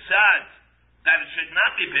that it should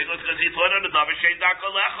not be pigel is because he thought of the davar she'ein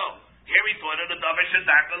darko lechol. Here he thought of the davar she'ein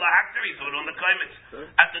darko lahakter. He thought on the kaivet.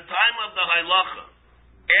 At the time of the halacha,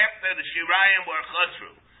 after the shirayim were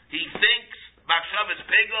chasru, he thinks machshavas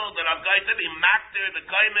pigel that I'm going to be makter the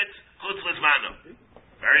kaivet chutz lizmano.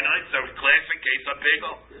 Very nice. So classic case of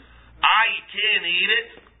pigel. You can't eat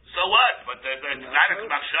it. So what? But there's not a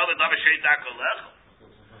machshavas davar she'ein darko lechol.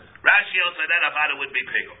 Rashi also said that avada would be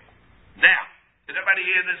pigel. Now, did everybody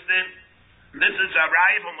hear this thing? This is a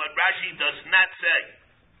raya from what Rashi does not say.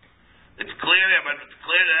 It's clear there, but it's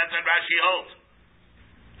clear that that's what Rashi holds.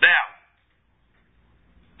 Now,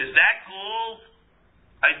 is that called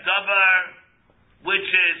a davar which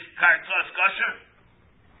is kartos kosher?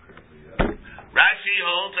 Rashi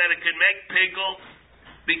holds that it can make pigel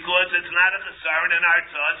because it's not a chesaron and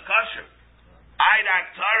artzah is kosher. Eid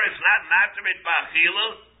aktar is not matrimit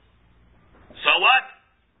ba'achilu. So what?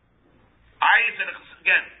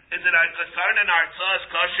 Is it a chesaron and artzah is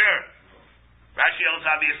kosher? Rashi holds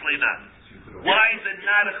obviously not. Why is it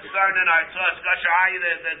not a chesaron and artzah is kosher?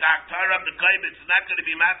 The aktar of the kaivet is not going to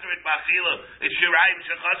be matrimit ba'achilu. It's shirayim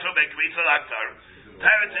shechasu be'kmitza l'aktar.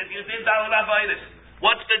 Parents said you did daled avodas.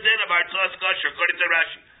 What's the din of artzah is kosher according to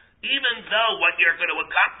Rashi? Even though what you're going to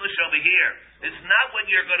accomplish over here is not what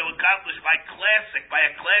you're going to accomplish by a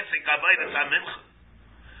classic avodas on mincha.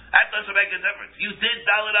 That doesn't make a difference. You did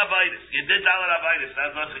dalet avodas.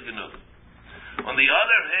 That's nothing to do. On the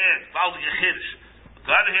other hand,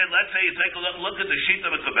 let's say you take a look at the sheet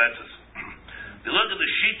of the kubetzes. You look at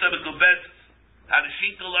the sheet of the kubetzes. How the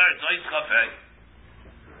sheet learns ois chafei.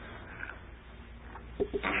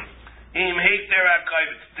 Im hikter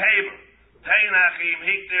akayvetz tabor. Teinachim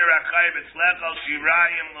hikter akayvetz lechol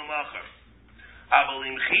shirayim l'machar. Aval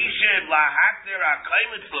im chishev lahakter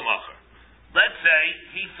akayvetz l'machar. Let's say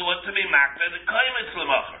he thought to be makter the kaimetz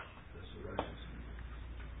l'machar.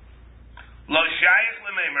 Lo shayich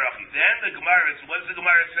l'meimerachi. Then the Gemara, what is the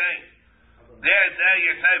Gemara saying? There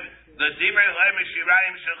you're saying the divrei loim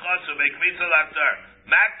shirayim shechasu be'kmitza l'aktar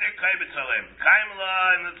makter kaimetz alem kaimla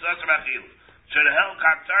and the tzasar achil should help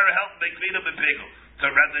kaktar help be'kmitza be'pigel.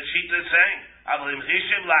 So the sheet is saying avalim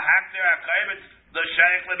chishiv lahakter akaimetz the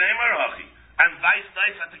shayich l'meimerachi, and vice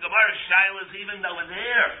versa. The Gemara shail is even though we're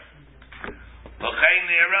there. So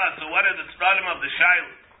what are the stratum of the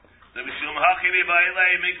shiloh? The Mishum Hachibi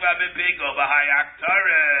Bailei Mikva Bepigo Bahai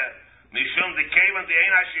Aktara Mishum the Kavan the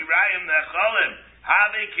Ein Hashirayim Necholim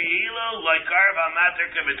Havi Keilo like Karva Mater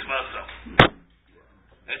Kemitzvaso.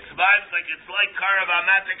 It survives like it's like Karva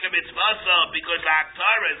Mater Kemitzvaso because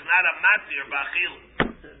Aktara is not a Matir Bachil.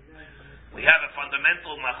 We have a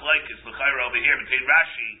fundamental machlokes l'chayra over here between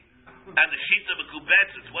Rashi and the Shita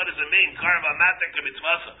B'Kubetzes. What does it mean? Karva Mater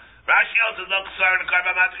Kemitzvaso. Rashi also no Ksar and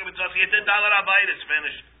Karva Mater Kemitzvaso. You did Dalar Abayis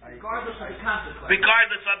finished. Regardless of the consequences.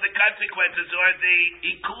 Regardless of the consequences or the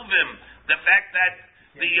ikuvim, the fact that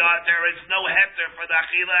there is no heter for the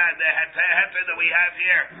achila and the heter that we have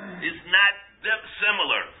here is not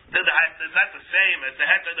similar. It's not the same as the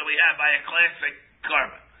heter that we have by a classic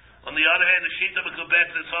karma. On the other hand, the Shita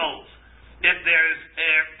B'Kubetzes holds if there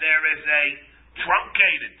is a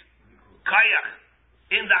truncated kayach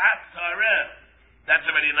in the Hatzareh, that's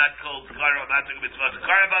already not called Karva Mater Kemitzvaso.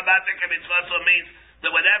 Karva Mater Kemitzvaso means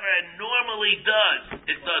that whatever it normally does,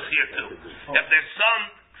 it does here too. If there's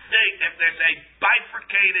if there's a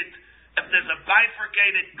bifurcated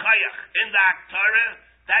kayach in the Aktara,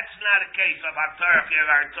 that's not a case of Aktara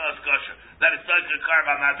Chirartas Kosher. That is done to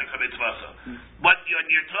Karva Mater Kemitzvaso. What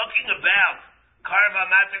you're talking about, Karva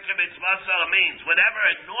Mater Kemitzvaso means whatever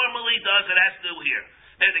it normally does, it has to do here.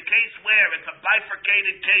 In the case where it's a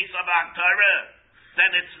bifurcated case of Aktara,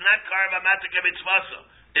 then it's not Karva Mater Kemitzvaso.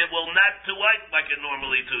 It will not do it like it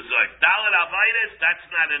normally does. Dalet Avaitis, that's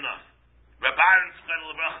not enough. Rabbi Aaron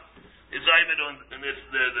is in this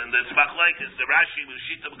machlokes, the Rashi with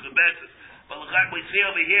Shita B'Kubetzes. But we see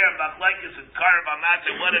over here machlokes and Karva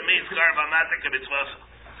Mater, what it means Karva Mater Kemitzvaso.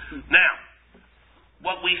 Now,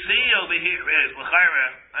 what we see over here is l'chayra.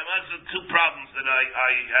 I'm answering two problems that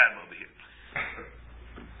I have over here.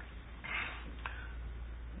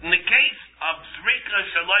 In the case of Zrika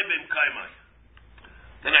Shalai Bim Kaimai,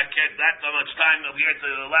 then I can't that much time over here to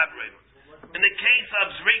elaborate. In the case of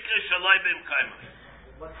Zrika Shalai Bim Kaimai.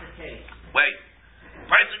 What's the case? Wait.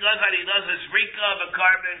 Person goes out, he does a Zrika of a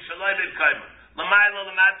carbon Shalai Bim Kaimai. L'mayla,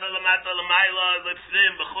 l'mata, l'mayla,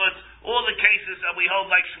 l'fnim, b'chutz. All the cases that we hold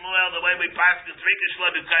like Shmuel, the way we pass in Zrika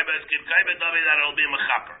Shalai Bim Kaimai is Kim Kaimai David, that it'll be a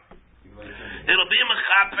mechaper. It'll be a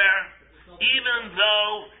mechaper, even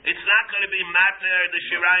though it's not going to be matter the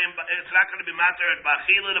shirayim, it's not going to be matter at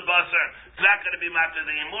bachila the basar, it's not going to be matter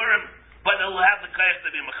the imurim, but it'll have the kayach to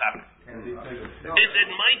be mechaper. Is it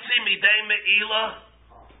mitzi midei meila?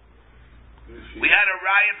 We had a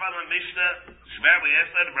riot from the Mishnah, Shver we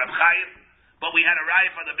asked that Reb Chaim, but we had a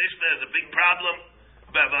riot from the Mishnah. There's a big problem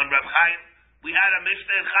on Reb Chaim. We had a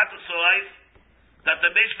Mishnah in Chatas Soif that the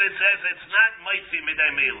Mishnah says it's not mitzi midei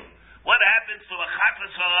meila. What happens to a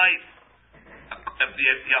Chatas Soif? If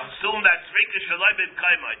you assume that Zrika Shalai Bim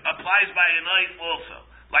Kaimai applies by a knife also,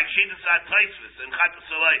 like Shita Sat Taisvis in Chatas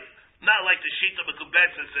Soif, not like the Shita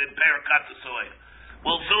B'Kubetzes in Perikatas Soif.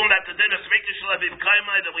 We'll assume that the din of Zrika Shalai Bim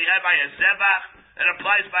Kaimai that we have by a Zebach, it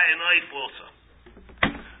applies by a knife also.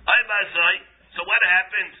 So what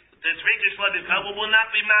happens? The Zrika Shalai Bim Kaimai will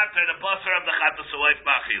not be matter the basar of the Chatas Soif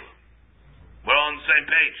Bachila. We're all on the same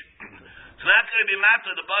page. It's not going to be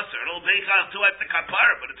matter the basar. It'll be to at the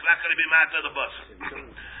kapara, but it's not going to be matter the basar.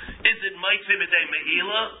 Is it mitzi midei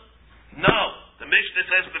meila? No. The Mishnah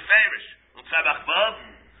says beferish u'tzabach vav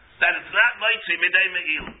that it's not mitzi midei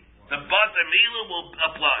meila. The basar meila will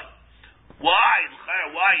apply. Why?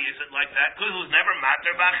 Why is it like that? Because it was never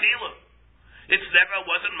matter b'achila. It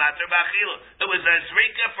wasn't matter b'achila. It was a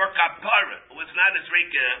zrika for kapara. It was not a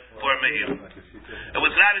zrika for meila. It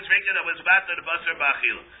was not a zrika that was matter the basar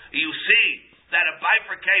b'achila. You see that a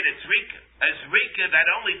bifurcated zrika, a zrika that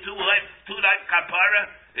only two light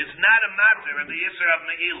kapara, is not a matter of the Yisr of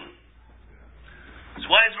Me'ila.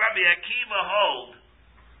 So why does Rabbi Akiva hold?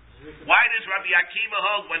 Why does Rabbi Akiva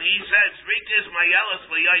hold when he says zrika is mayelas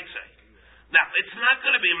l'yaitze? Now, it's not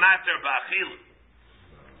going to be matter b'achila.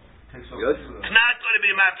 It's not going to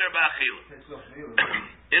be matter b'achila.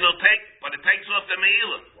 But it takes off the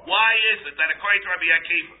Me'ila. Why is it that according to Rabbi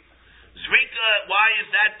Akiva, Zrika, why is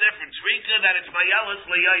that different? Zrika that it's mayelas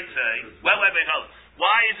liyaitze. Wait, hold.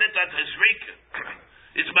 Why is it that the Zrika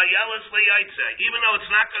is mayelas liyaitze, even though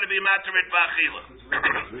it's not going to be materit ba'achila?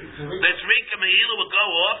 The Zrika meila will go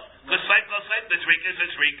off because the Zrika is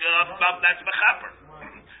a Zrika of that's mechaper.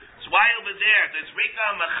 So why over there the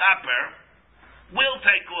Zrika mechaper will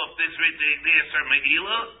take off the Yisr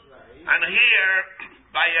meila, and here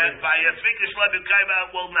by a Zrika shlebim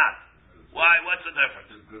kaima will not. Why? What's the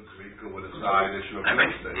difference? Good Zrika with a side issue of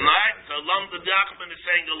Wednesday. Right, so Lomda Dachman is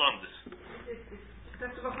saying the Lomdas.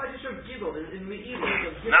 That's a chaydish of gibel in Me'ila.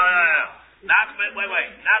 No. Nachman,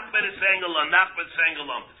 wait. Nachman is saying a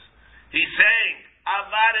Lomdas. He's saying,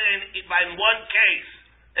 Avada in one case,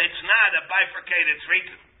 it's not a bifurcated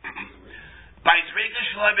tzrika. By tzrika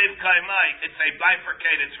shloimim kaimai, it's a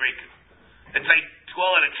bifurcated tzrika. It's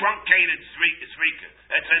call it a truncated tzrika.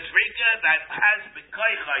 It's a tzrika that has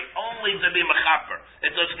b'kaichai only to be mechaper.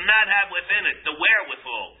 It does not have within it the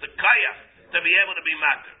wherewithal, the kaya, to be able to be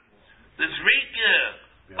matter. The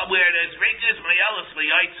tzrika, where the tzrika is mayalas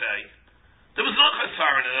liyatzai, there was no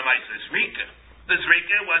chasaron in the Maisa tzrika. The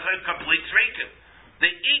tzrika was a complete tzrika.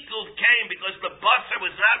 The ikuv came because the basar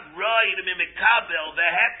was not right to be mekabel the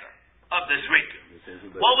heter of the tzrika.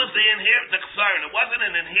 What was the inherent chasaron? It wasn't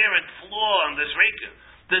an inherent flaw in the tzrika.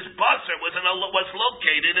 This basar was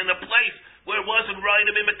located in a place where it wasn't right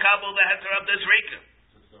to be mekabel the heter of the tzrika.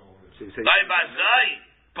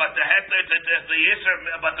 But the heter, the yisr,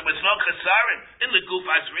 but there was no chasaron in the guf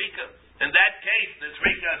tzrika. In that case, the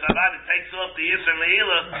tzrika Zavada takes off the yisr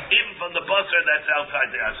meila even from the basar that's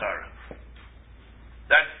outside the asara.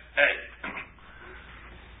 That's a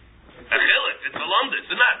chilik. It's a lumdus.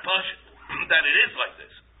 It's not pashut that it is like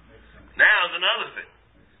this. Now, there's another thing.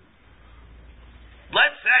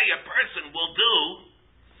 Let's say a person will do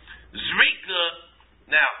zrika.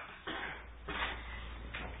 Now,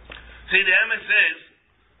 see, the emes is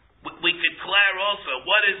we could declare also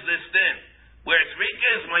what is this then? Where tzrika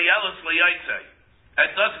is mayalas liyatzai,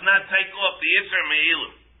 it does not take off the yisr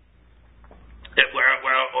meila.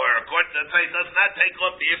 Or according to say, it does not take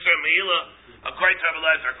off the yisr meila. According to Rabbi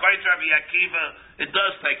Lezer, according to Rabbi Akiva, it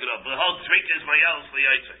does take it off. The whole tzrika is mayalas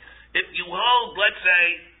liyatzai. If you hold, let's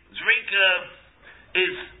say, tzrika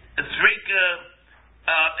is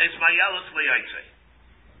mayalas liyatzai.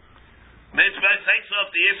 Mitzvah takes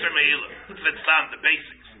off the yisr meila. It's the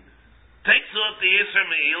basics. Takes off the yisr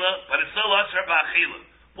meila, but it's still asr b'achila.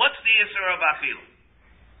 What's the yisr of achila?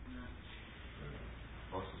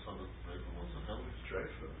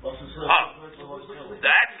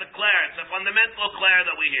 That's the clare. It's a fundamental clare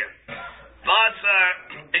that we hear. Basar,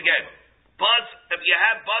 again, if you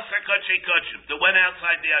have basar kachi kachim that went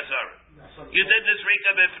outside the azara, you did this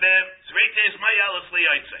rika b'fnem, rika is mayalas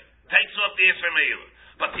liyatzei. Takes off the yisr meila.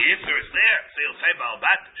 But the yisr is there, so you'll say Baal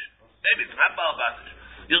Batish. Maybe it's not Baal Batish.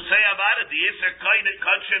 You'll say about it, the yisr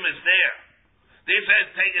kachim is there. The yisr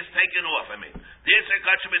is taken off, the yisr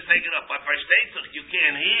kachim is taken off. But for shtetzach, you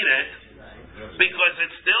can't eat it, because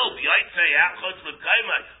it's still yaitzei achotz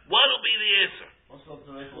l'kaimai. What'll be the yisr?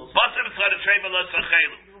 Basar b'tzad treva lo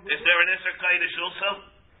sachelu. Is there an yisr kaidish also?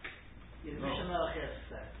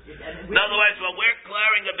 In other words, what we're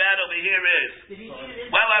clearing about over here is,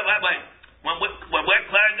 wait. When we're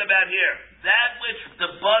clearing about here, that which the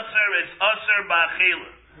basar is asar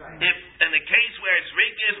b'achila. If in the case where it's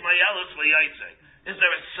rika is mayalos liyatzei, is there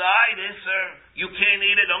a side isser you can't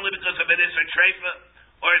eat it only because of an isser treifa,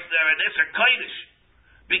 or is there an isser kaidish?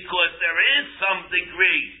 Because there is some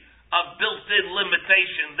degree of built-in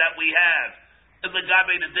limitation that we have in the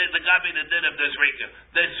gabi that did of this rika.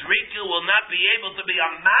 This rika will not be able to be a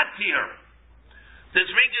matir. This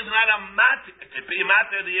rika is not a matir. It could be a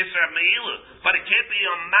matir the yisr of meila, but it can't be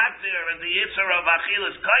a matir and the yisr of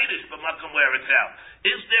achilas kaidish, but makom where it's out.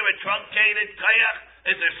 Is there a truncated kayach?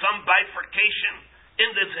 Is there some bifurcation in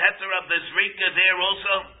this heter of this rika there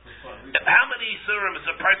also? How many yisurim is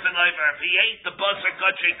a person over if he ate the basar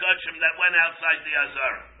kachim that went outside the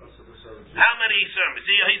azara? How many yisurim? Is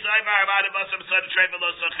he's over about the basar b'sad treva lo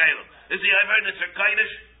sachelu? Is he over in the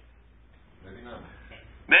kaidish? Maybe not.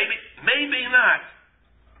 Maybe not.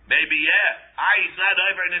 Maybe he's not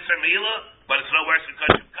over in Isser Mila, but it's no worse than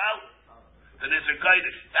Kachim Kal than Isser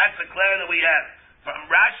Kaidish. That's the clear that we have. From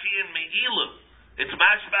Rashi and Me'ilu, it's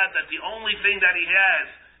mashmat that the only thing that he has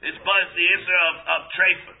is the Isser of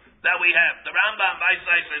Treifa that we have. The Rambam by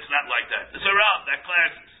says it's not like that. It's a Rav that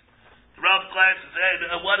classes. The Rav classes,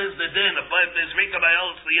 what is the din of this Rika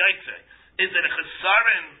Bayolos Liyaitze? Is it a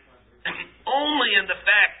chesaron only in the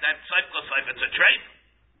fact that Saif Kosayf it's a Treifa?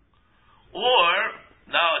 Or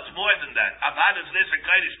no, it's more than that. Avad is this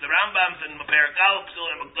Kaidish. The Rambam's in Perikal Psul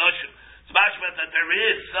and Mekdoshim. It's mashmat that there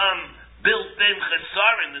is some built-in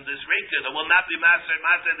chesaron in this rika that will not be master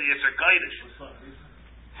the Yisr Kaidish.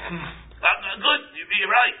 Good,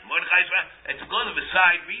 you're right. Mordechai's right. It's good of a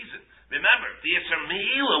side reason. Remember, the Yisr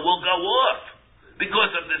Meila will go off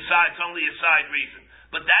because of the side. It's only a side reason,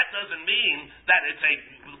 but that doesn't mean that it's a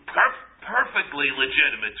perfectly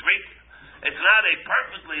legitimate rika. It's not a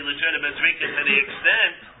perfectly legitimate rika to the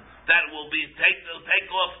extent that it will take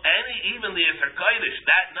off even the Yisr Kaidish.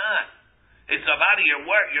 That not. It's avada your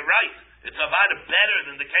work. You're right. It's avada better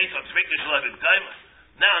than the case of rika shlev and kaima.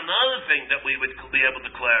 Now another thing that we would be able to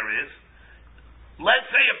declare is, let's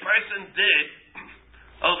say a person did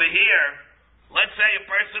over here. Let's say a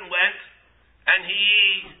person went and he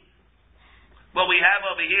what we have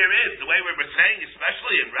over here is, the way we were saying,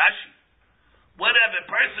 especially in Rashi, what if a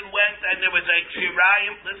person went and there was a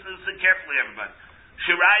shirayim, listen carefully everybody,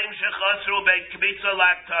 shirayim shechosru bein kmitza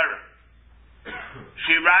laktara.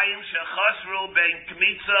 Shirayim shechosru bein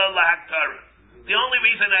kmitza laktara. The only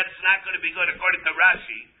reason that it's not going to be good according to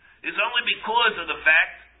Rashi is only because of the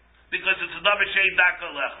fact, because it's another shade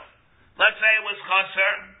dakalecha. Let's say it was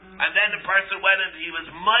chaser, and then the person went and he was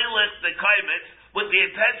moilech the kaimet with the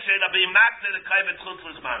intention of being makta the kaimet chutz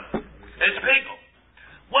l'zmana. It's pigel.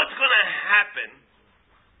 What's going to happen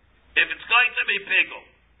if it's going to be pigel?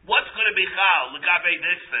 What's going to be chal l'gabe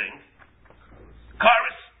this thing?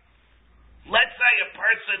 Chorus. Let's say a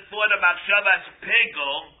person thought about Shabbos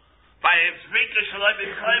pigel by his rika shalom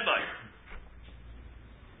in kaimai.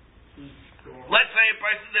 Let's say a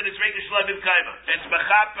person that is rika shalom in kaimai. It's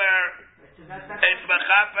mechaper,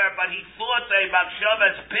 but he thought about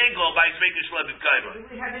Shabbos pigel by his rika shalom in kaimai.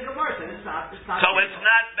 So it's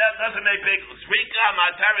not, that doesn't make pigel. Rika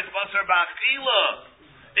mataris basar ba'achila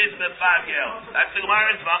is mefagel. That's the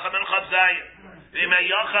Gemara in Zvacham and Chavzayim. A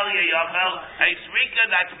srika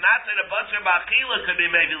that's not in a basar ba'achila could be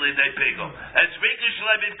maybe lidei pigel. A srika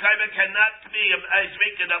shalom in kaimai cannot be a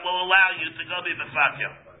srika that will allow you to go be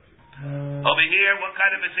mefagel. Over here, what kind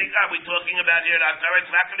of a thing are we talking about here? It's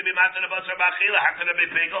not going to be matzah basar ba'achila. How can it be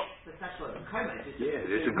pigel?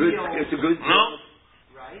 Yeah, it's a good. No,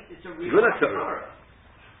 right? It's a real good Torah.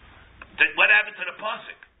 What happened to the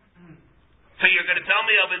pasuk? So you're going to tell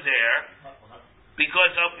me over there,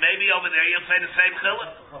 because maybe over there you'll say the same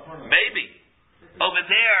chiluk. Maybe over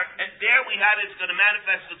there we had it's going to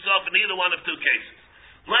manifest itself in either one of two cases.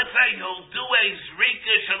 Let's say he'll do a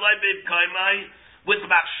zrika shalai bib kaimai with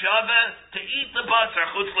machshava to eat the basar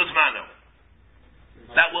chutz l'zmano.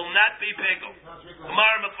 That will not be pigel.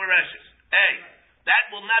 Gemara meforeshes. That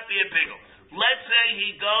will not be a pigel. Let's say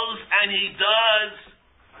he goes and he does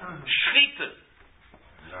shchita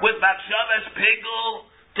with machshava's pigel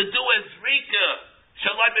to do a zrika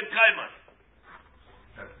shalai bib kaimai.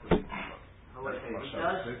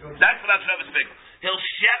 That's what machshava's pigel. He'll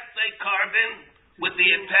shech a carbon with the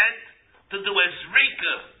intent to do a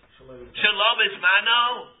zrika shalom is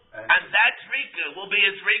mano, and that zrika will be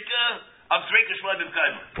a zrika of zrika shalom bib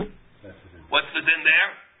kaimai. What's the din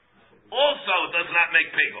there? Also, it does not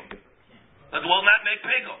make pigel. It will not make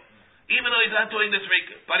pigel, even though he's not doing the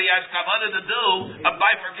zrika, but he has kavanah to do a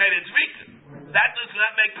bifurcated zrika. That does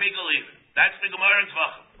not make pigel either. That's the Gemara in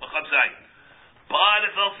Zvachim. But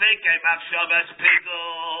if he'll think a machshavas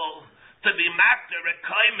pigel to be makter a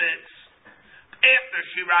kaimitz after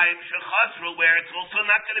shirayim shechasru, where it's also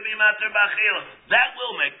not going to be matter b'achila, that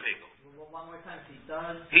will make pigel. One more time, he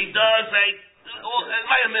does a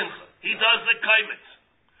mincha. He does the kaimitz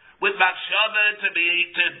with machshava to be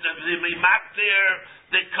makter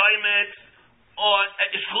the kaimitz or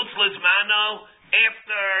chutz l'zmano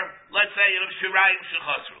after, let's say, shirayim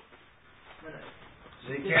shechasru.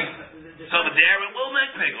 So there it will make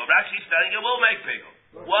pigel. Rashi's telling it will make pigel.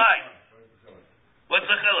 Why? What's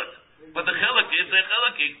the chiluk? But the chiluk is the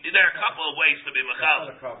chiluk. There are a couple of ways to be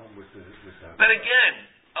mechal. But again,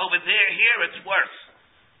 over here it's worse.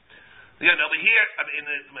 Over here, I mean,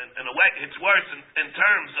 in a way, it's worse in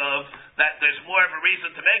terms of that there's more of a reason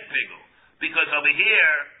to make pigel, because over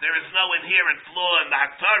here there is no inherent flaw in the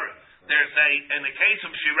haktarah. There's in the case of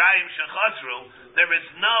shirayim shechasru, there is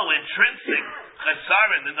no intrinsic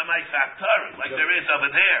chesaron in the ma'is haktarah like there is over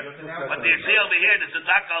there. But you see over here, there's a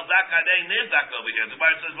dakal dakadei nizdak over here. The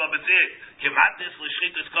Gemara says, "Well, but kimatis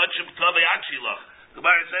l'shchitas kodshim tovei achilach." The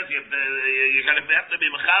Gemara says you're going to have to be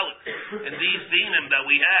mechalik in these dinim that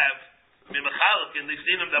we have. Be mechalik in these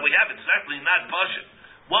dinim that we have. It's certainly not pashut.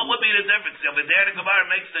 What would be the difference over there? The Gemara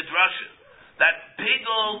makes the drasha that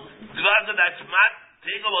pigel dvaza that's mat.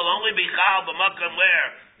 Pigel will only be chal b'makam where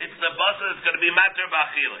it's the basa that's going to be mater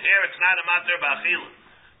b'achila. Here it's not a mater b'achila.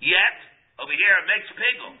 Yet, over here it makes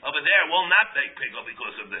pigel. Over there it will not make pigel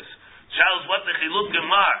because of this. Shows what the chiluk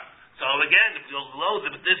gemar. So again, if you'll know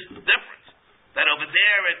this difference, that over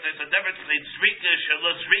there there's a difference between zrika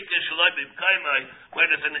shaloi b'im kaimai, where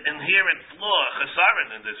there's an inherent flaw,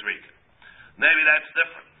 chesaron in this zrika. Maybe that's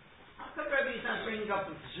different. How come Rabbi is not bringing up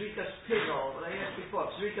Zrika's pigel? What I asked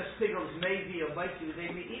before, Zrika's pigel is maybe or might be the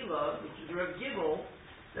Me'ila, which is Reb Gibel.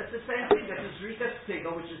 That's the same thing. That's a Zrika's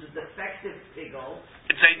pigel, which is a defective pigel.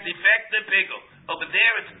 It's a defective pigel. Over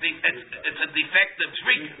there, it's a defective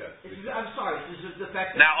Zrika. I'm sorry, it's a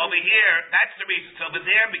defective. Now over here, that's the reason. So over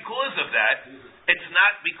there, because of that, it's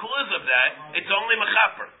not because of that. It's only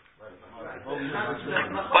mechaper.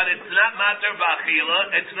 But it's not mater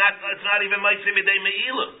b'achila. It's not even ma'aseh b'dei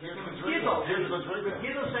me'ila. Gidol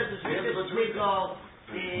says the Zrika's pigel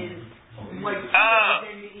is.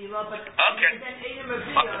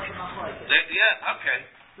 Yeah, okay.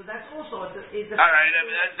 So that's also All right,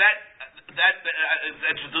 that's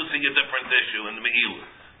introducing a different issue in the Me'ilah.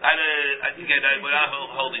 We're not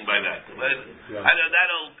holding by that.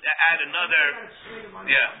 That'll add another.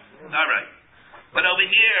 Yeah, all right. But over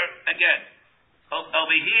here, again, so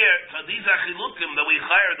these are chilukim that we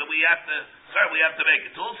hire that we have to make.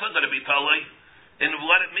 It's also going to be totally in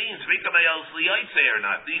what it means, Rika Mayel Sliyaitse or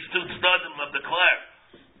not. These two studim of the Clare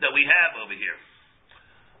that we have over here.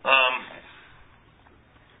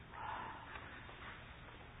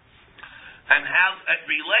 And how it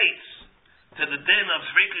relates to the din of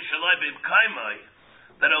Srika Shalai B'Kaimai,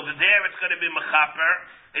 that over there it's going to be Mechaper,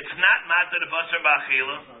 it's not Matar the Basar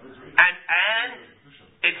B'Achila, and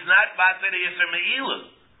it's not Matar the Yisr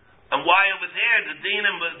Me'ilah. And why over there the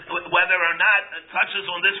dinim, whether or not it touches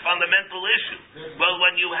on this fundamental issue? Well,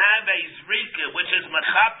 when you have a Zrika, which is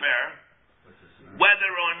Mechaper,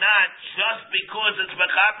 whether or not, just because it's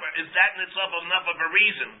Mechaper, is that in itself enough of a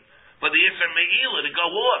reason for the Yisr Me'ilah to go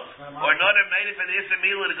off? Or in order made it for the Yisr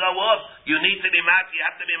Me'ilah to go off, you need to be mat, you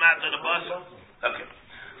have to be mat to the Basar. Okay.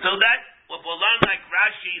 So that, what we'll learn like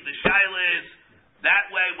Rashi, the Shaila is,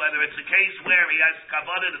 that way, whether it's a case where he has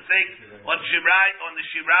kavod to think on the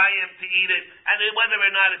shirayim to eat it, and whether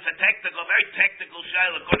or not it's a technical, very technical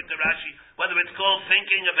shayla according to Rashi, whether it's called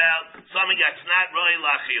thinking about something that's not roy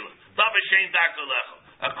lachila.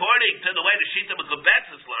 According to the way the Shita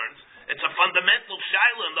Mekubetzes learns, it's a fundamental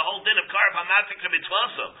shayla in the whole din of Karv Hamatik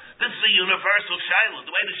Mitzvaso. This is a universal shayla,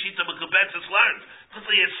 the way the Shita Mekubetzes learns. This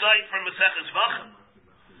is a site from Maseches Vachim.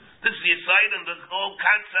 This is the side and the whole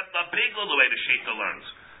concept of Pigel, the way the Shita learns.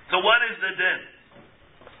 So what is the din?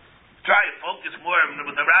 Try to focus more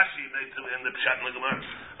with the Rashi in the Pshat and the Gemara.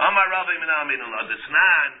 Amar Ravi Minamin Allah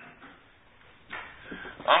Desnan.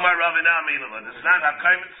 Amar Ravi Minamin Allah Desnan.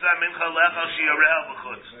 Hakayim Tzah Mincha Lechal Shiyarel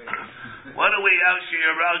B'chutz. What do we have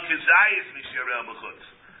Shiyarel Kizayis Mishiyarel B'chutz?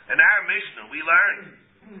 In our Mishnah we learn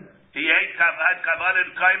he ate kavaded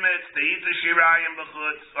kaimetz to eat the Shirayim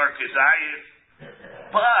B'chutz or Kizayis.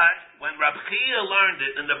 But when Rab Chia learned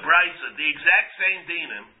it in the Brisa, the exact same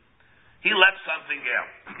dinim, he left something out.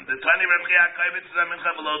 The Tani Rab Chia Kaivitz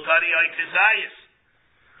Zamincha V'lo Tani Aikizayis.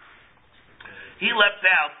 He left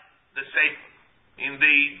out the sefer in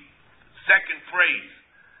the second phrase.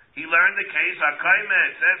 He learned the case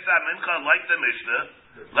Hakaimet says Zamincha like the Mishnah.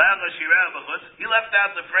 La'ala Shirel B'chutz. He left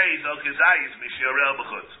out the phrase Okizayis Mishirel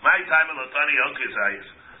B'chutz. My time V'lo Tani Okizayis.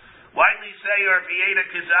 Why didn't he say, or if he ate a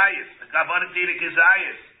kizayis, the kavod to eat a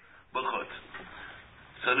kizayis, b'chutz?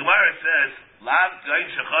 So the Gemara says, lav gaim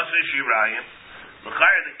shechasei shirayim. The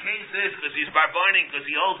case is because he's barbarning, because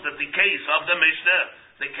he holds that the case of the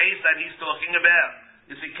Mishnah, the case that he's talking about,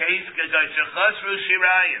 is a case shechasru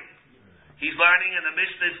shirayim. He's learning in the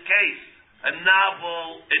Mishnah's case a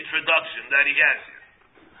novel introduction that he has here.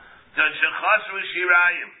 So shechasru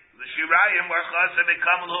shirayim, the shirayim were chasei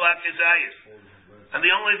v'kamlu hakizayis. And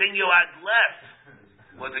the only thing you had left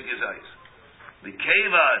was the Gizayis. The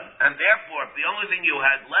Kevad, and therefore, the only thing you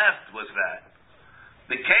had left was that.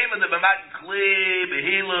 The Kevad, the B'mat Kli,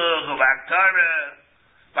 Behiluch, of Aktara,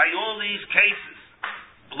 by all these cases,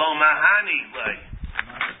 Lo Mahani,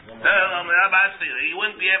 he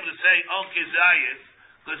wouldn't be able to say, Oh Gizayis,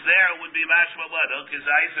 because there it would be Mashma what? Oh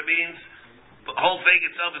Gizayis, it means the whole thing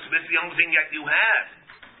itself is the only thing that you had.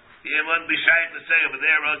 He wouldn't be shy to say over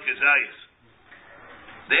there, Oh Gizayis.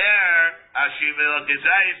 There, Ashiva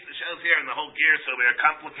Gezayis, the shells here in the whole gear, so it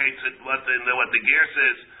complicates it what the gear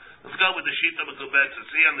says. Let's go with the Shita Mekubetz,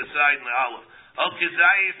 see on the side in the olive. Oh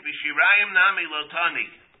Gezayis, B'Shirayim Nami Lotani.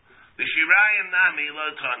 B'Shirayim Nami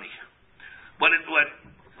Lotani. What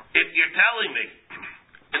if you're telling me,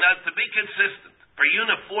 to be consistent, for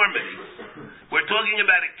uniformity, we're talking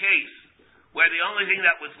about a case where the only thing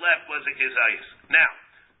that was left was a Gezayis. Now,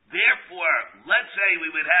 therefore, let's say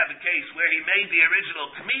we would have a case where he made the original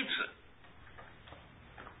kmitza.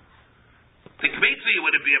 The kmitza, you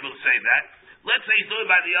wouldn't be able to say that. Let's say he's doing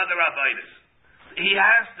it by the other Abaydas. He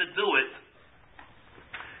has to do it.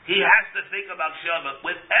 He has to think about Shabbat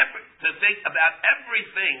to think about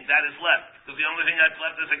everything that is left. Because the only thing that's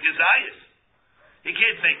left is a Kizayis. He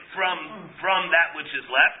can't think from that which is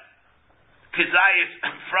left. Kizayis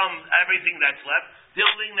from everything that's left. The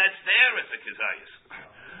only thing that's there is a Kizayis.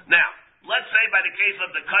 Now, let's say by the case of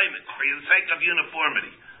the Kaimet, for the sake of uniformity,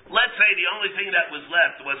 let's say the only thing that was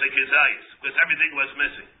left was a Kizayis, because everything was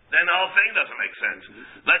missing. Then the whole thing doesn't make sense.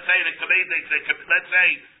 Let's say let's say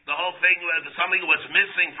the whole thing, something was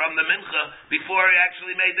missing from the Mincha before he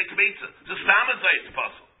actually made the Kmitza. So Stamazay is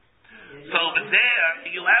possible. So over there,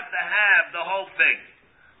 you have to have the whole thing.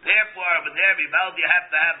 Therefore, over there, Vivaldi, you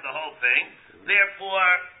have to have the whole thing.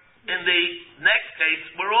 Therefore, in the next case,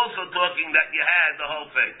 we're also talking that you had the whole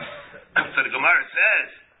thing. So the Gemara says,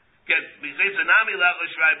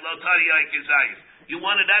 you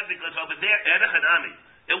wanted that because over there,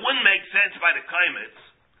 it wouldn't make sense by the Kaimets,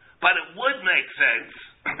 but it would make sense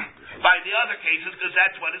by the other cases because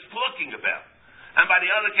that's what it's talking about. And by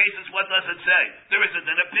the other cases, what does it say? There isn't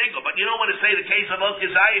a pigel. But you don't want to say the case of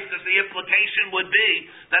Okizayis because the implication would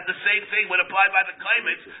be that the same thing would apply by the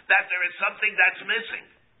Kaimets, that there is something that's missing.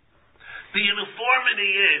 The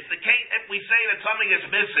uniformity is, if we say that something is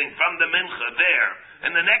missing from the mincha there,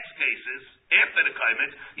 in the next cases, after the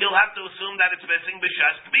Kaimets, you'll have to assume that it's missing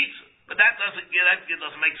b'shas k'mitza. But that doesn't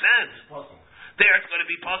make sense. There it's going to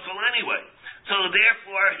be puzzle anyway. So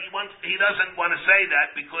therefore, he doesn't want to say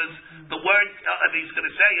that because the word he's going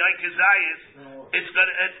to say Yikizayis, it's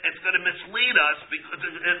going to mislead us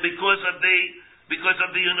because of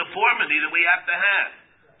the uniformity that we have to have.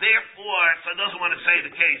 Therefore, so he doesn't want to say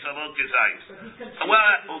the case of Ukizayis.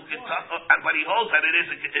 But he holds that it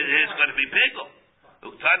is going to be pigel.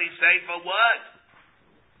 Uktani say for what?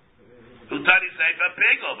 Uktani say for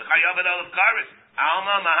pigel. The Chayav of Karis.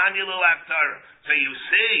 Alma Mahanilu Aktara. So you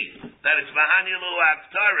see that it's Mahanilu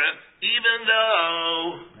Aktara, even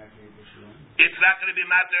though it's not going to be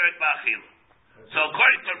Mater at Bachil. So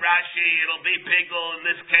according to Rashi, it'll be pigel in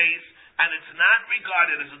this case, and it's not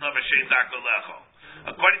regarded as a Davar Shein Darkolecho.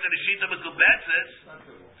 According to the Shita Mekubetzes,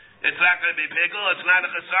 it's not going to be pigel, it's not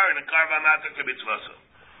a Chasar, and a Karva Mater could be Tzvasa.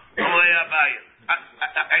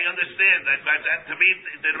 I understand that to me,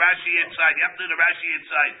 the Rashi inside, you have to do the Rashi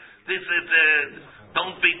inside. This is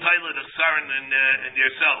don't be titled of Sarin in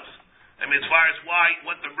yourselves. I mean, as far as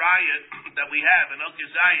what the riot that we have in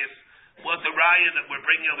Okizayis, what the riot that we're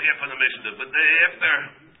bringing over here from the Mishnah. But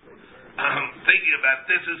after thinking about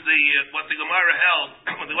this, is what the Gemara held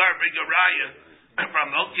when the Gemara bring a riot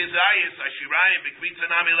from Okizayis, Shirayim, B'Kvitza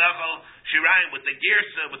Nami Lechol, Shirayim with the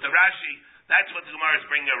Girsa, with the Rashi. That's what the Gemara is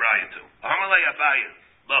bringing a riot to. Hamalei Abaya,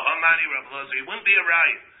 Lo Hamani Rabbi Lazar. It wouldn't be a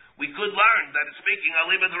riot. We could learn that it's speaking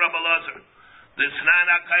Alibah to Rabbi Lazar. The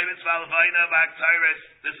Snana Kaivis Valvaina Baktiris.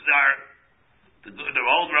 This is the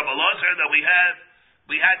old Rabbi Lazar that we had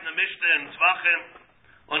in the Mishnah in Tzvachim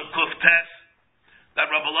on Kuftes.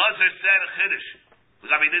 That Rabbi Lazar said a Chiddush.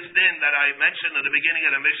 I mean, this din that I mentioned at the beginning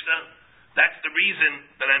of the Mishnah, that's the reason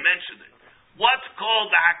that I mentioned it. What's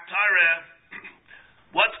called the Haktara?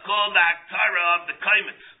 What's called the Haktara of the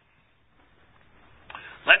Kaimets?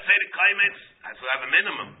 Let's say the Kaimets has to have a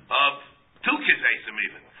minimum of 2 Kizaysim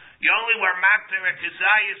even. You only were Makter a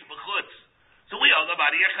Kizayis b'chutz. So we all know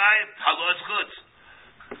about Yechayim, Halos chutz.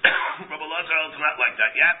 Rabbi Lazar holds not like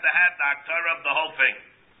that. You have to have the Haktara of the whole thing.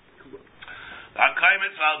 The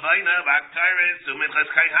Kaimets Valvaina, Vaktaris, Minchas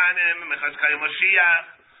Kayhanim, Minchas Kayamoshiach,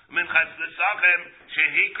 Minchas Nesachem,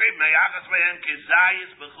 Shehikri, Meyachas Mehem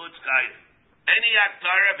Kizayis b'chutz Kayim. Any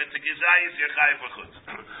Haktara, if it's a Kizayis, you're Chayim for chutz.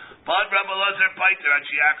 But Rabbi Lazar Paiter, at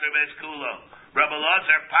Shiakrib es Kulo. Rabbi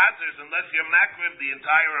Lazar Paters unless you're Makrib the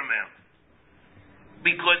entire amount.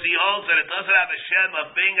 Because he holds that it doesn't have a shem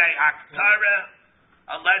of being a Haktara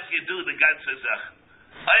unless you do the Gansazach.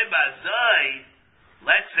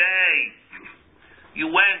 Let's say you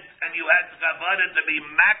went and you had Kavada to be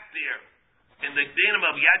Maktir. In the dinam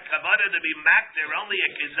of Yad Kavada to be Maktir, only a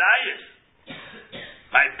Kizayis.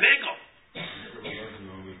 By Pigel.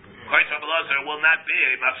 Of course, Rabbi Lazar will not be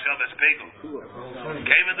a Machshavas Pigel.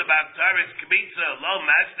 Came in the Baktaris Kmitza, lo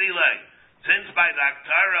Masdile. Since by the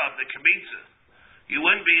Aktara of the Kmitza, you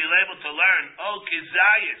wouldn't be able to learn,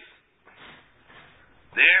 Kizayis.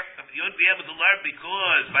 There, you wouldn't be able to learn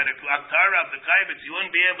because by the Aktara of the Kaimets, you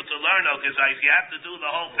wouldn't be able to learn, Kizayis. You have to do the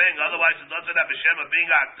whole thing, otherwise it doesn't have a Shem of being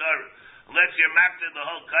Aktara. Unless you're mapped in the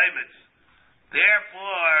whole Kaimets.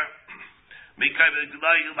 Therefore, because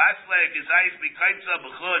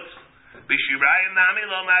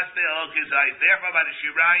therefore by the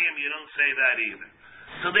Shirayim you don't say that either.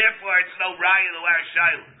 So therefore it's no Raya the War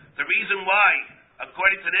Shaila. The reason why,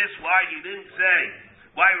 according to this, why he didn't say,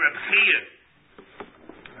 why Reb Chia,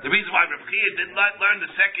 the reason why Reb Chia did not learn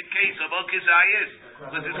the second case of Okizai is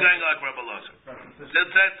because it's going like Rabbi Lazar. It's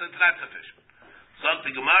not sufficient. So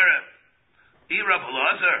the Gemara, Rabbi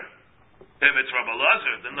Lazar. If it's Rabbi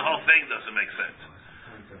Lazar, then the whole thing doesn't make sense.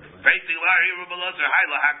 Let's say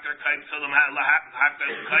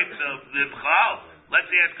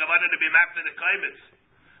it's Kavada to be mapped to the Kaimets.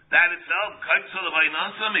 That itself,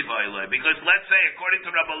 because let's say, according to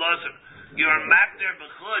Rabbi Lazar, you're mapped there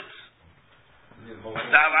b'chutz.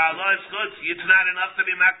 It's not enough to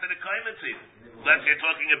be mapped to the Kaimets even. Unless you're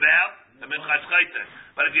talking about the Minchas Chayta.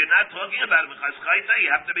 But if you're not talking about Minchas Chayta, you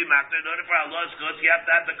have to be mapped in order for Allah's goods, you have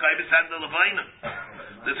to have the Kaimets and the Levaina.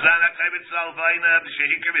 The Zana Kaibet Salvaina, the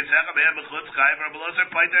Shehikar Bisacha Behem Bechutz Chayv, Rabbi Lozer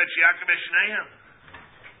Paiter Shiakar B'Shneihem.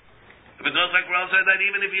 If it goes like Rosa, that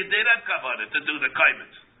even if you did have Kavana to do the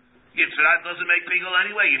Kaibet, Yitzhak doesn't make Pigel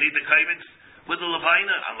anyway. You need the Kaibet with the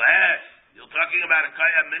Levaina, unless you're talking about a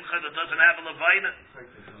Kaya Mincha that doesn't have a Levaina.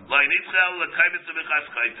 Lai Nitzchel, the Kaibet to Bichas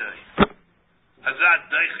Chaytai. Hazad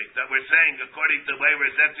Deichik, that we're saying according to the way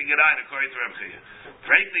we're setting it on, according to Rav Chia.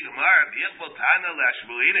 Freit the Gemara, Bichbol Tana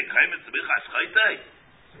Lashmuine, Kaibet to Bichas Chaytai.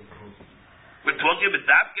 We're talking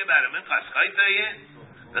about a Minchas Chaytai.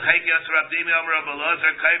 The Chaykias Rabdimi Amar Rabbi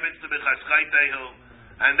Lozer Kaibet to Bichas Chaytai.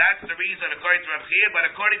 And that's the reason, according to Rav Chia, but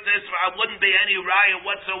according to this, there wouldn't be any raya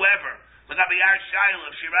whatsoever. Look at the Yar Shail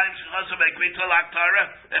of Shirayim Shechazah Beikvitul Aktara,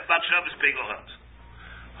 if Bakshavas Pigel Hutz.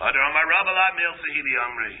 Hadar Amar Rabbi La Mil Sehidi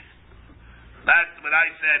Amri. That, what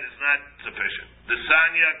I said, is not sufficient. The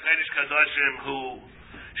Sanya Kodesh Kadoshim who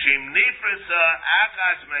Shim Nifrisa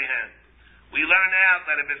Achas Mehen. We learn out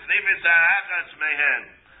that if it's Nifrisa Achas Mehen,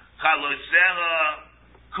 Chaloseha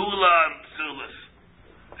Kula Psulis.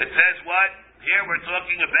 It says what? Here we're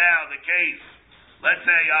talking about the case, let's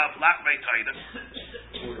say, of Lachmei Taida.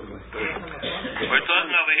 We're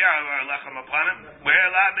talking over here about Lechem Apanim. We're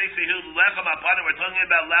talking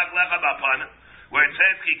about Lechem Apanim, where it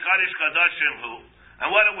says Ki Kadosh Kadoshim Hu.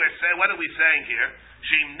 And what are we saying here?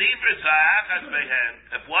 Shim Nivris Ha'achas Behen.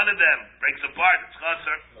 If one of them breaks apart, it's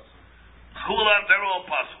Chaser. Chulam, they're all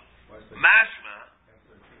puzzled. Mashma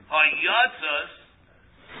Hayatzas.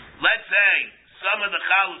 Let's say some of the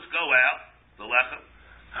chalus go out, the lechem.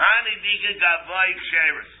 Hani Dika Gavai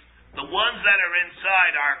Ksheris. The ones that are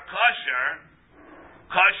inside are kosher,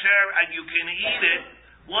 and you can eat it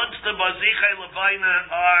once the bazichai levaina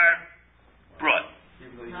are brought.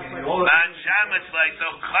 Ban Shamas like, so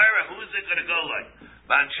Chayra, who is it going to go like?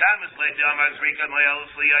 Ban Shamas like, the Amar Zrika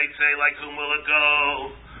Moyelis Liyaitse, like whom will it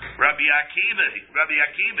go? Rabbi Akiva.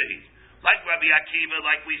 Like Rabbi Akiva,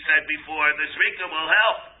 like we said before, the Zrika will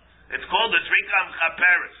help. It's called the Zrika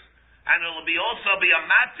Mchaperes. And it will also be a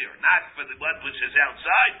matir, not for the one which is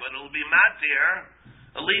outside, but it will be matir,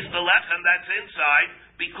 at least the lechem that's inside,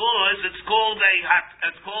 because it's called a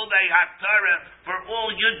haktara for all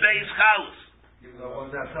yud beis chalus.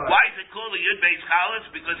 Why is it called a yud beis chalus?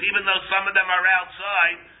 Because even though some of them are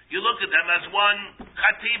outside, you look at them as one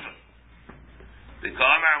chativa. The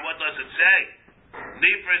Kamar, what does it say?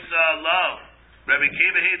 Nifris lo. Rabbi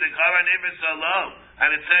Kiva the Kamar nifris lo. And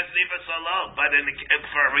it says nifas alone, but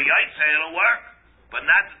for a yaitse it'll work, but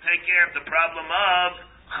not to take care of the problem of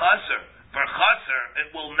chaser. For chaser, it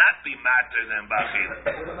will not be matter than bachila.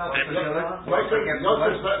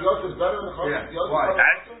 Yot is better than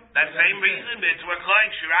chaser. That same reason, we're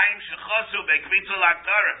calling shirayim shechasu bekvitzul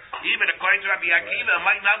aktara. Even according to Rabbi Akiva, it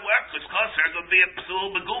might not work because chaser could be a psul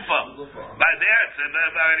begufa. By there, it's in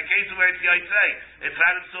the case where it's yaitse, it's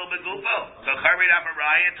not a psul begufa. So charid have a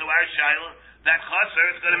raya to our shaila. That chaser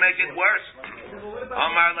is going to make it worse.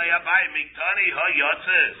 Amar le'abai miktani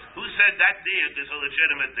hayatzes. Who said that diuk is a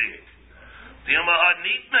legitimate diuk? Dilma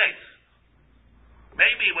hadnitmes.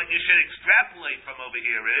 Maybe what you should extrapolate from over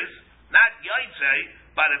here is not yaitze,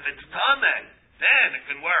 but if it's tameh, then it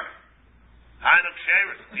can work. Hanuk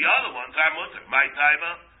sheres. The other ones are mutter. My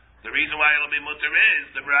taima. The reason why it'll be mutter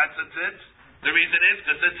is the maratza tzitz. The reason is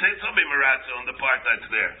because the tzitz will be maratza on the part that's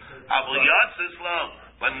there. Aval yatzes lo.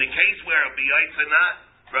 But in the case where it'll be yaitze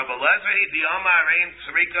not, Rabbi Lezer, the Amar ain't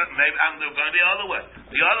Tzrika, maybe I'm going the other way.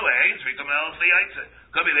 The other way ain't Tzrika, else the yaitze.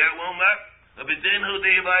 Could be there, it won't work. But then who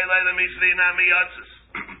they violate the misli na miyatzes.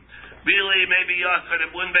 Really, maybe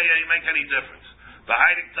it wouldn't make any difference. But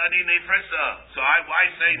hiding tani nifrisa. So why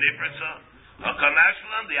say nifrisa?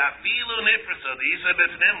 Hakamashlam, the afilu nifrisa, the isa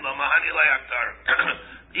bifnim, the mahani layaktar.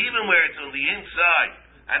 Even where it's on the inside,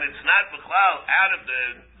 and it's not b'chlal out of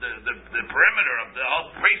the perimeter of the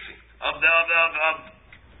whole precinct of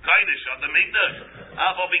Kaidish, of the Mikdash.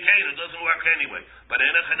 Alpha Bikain, it doesn't work anyway. But in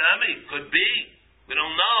a Chanami, could be. We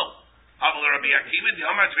don't know. Aval Rabbi Akiva, the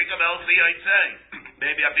Amar Tzvika Melfi, I'd say.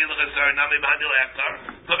 Maybe Afilu Chesar, Nami Mahadil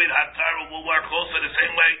Haktar. Could be the Haktar will work also the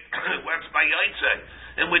same way it works by Yaitse.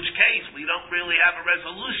 In which case, we don't really have a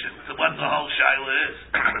resolution to what the whole Shaila is.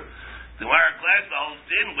 The Gemara class the whole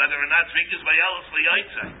din, whether or not Tzvika is by Elis for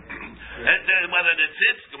Yaitse. Whether the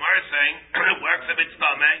Tzitz, Gemara is saying, works if it's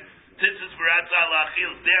Tameh. Tzitz is Baratza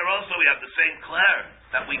Al-Achil. There also we have the same clair,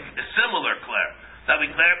 a similar clair, that we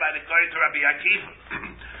clair by the Kari to Rabbi Akiva.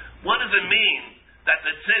 What does it mean that the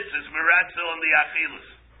tzitz is Baratza on the Achilus?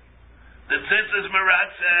 The tzitz is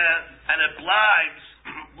Baratza, and it blives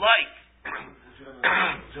like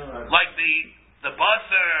the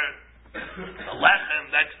basar, the lechem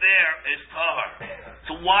that's there is tahar.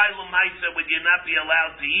 So why Lamaisa would you not be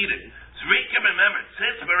allowed to eat it? Zrika, remember,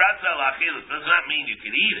 since Maratza al-Achilas does not mean you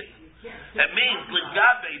can eat it. It means,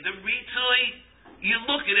 Legabe, the Ritzui, you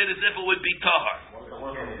look at it as if it would be Tahar.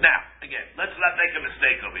 Now, again, let's not make a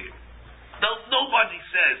mistake over here. Nobody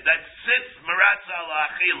says that since Maratza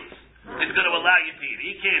al-Achilas is going to allow you to eat it,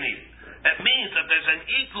 you can't eat it. It means that there's an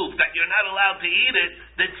ikuf that you're not allowed to eat it,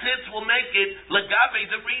 that tzitz will make it Legabe,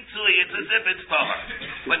 the Ritzui, it's as if it's Tahar.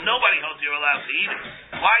 But nobody holds you're allowed to eat it.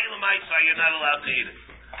 Why, Lamaisa, are you not allowed to eat it?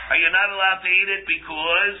 Are you not allowed to eat it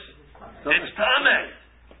because it's tameh,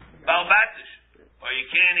 balbatish, or you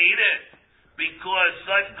can't eat it because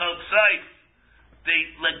such called saif, the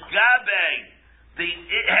legabe, the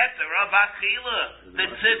heter of achila, the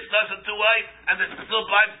tzitz doesn't do it, and it still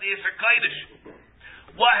binds the Yisr Kodesh.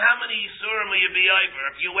 How many yisurim will you be over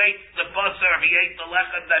if you ate the basar, if you ate the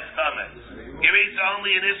lechem that's tameh? You're either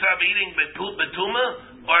only an Isra of eating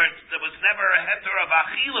betuma, or there was never a heter of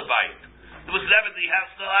achila by it. There was never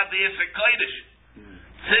still have the Yisr Kodesh.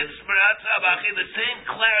 Since Maratza Abachi, the same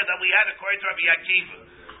clare that we had according to Rabbi Akiva,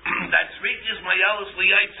 that's reaches Mayalus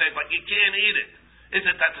Liyaitse, but you can't eat it. Is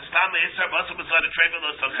it that the Stama Yisr Basar was on a Trevel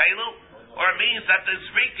or Sochelu? Or it means that the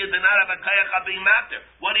Zrika did not have a Kayach of being matter?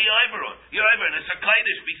 What are you over on? You're over on Yisr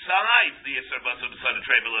Kodesh besides the Yisr Basar was on a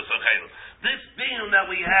Trevel or Sochelu. This being that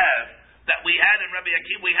we had in Rabbi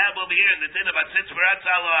Akiva, we have over here in the din of Atzitz Maratza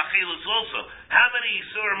Al-Achilus also. How many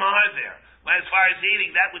Yisurim are there? Well, as far as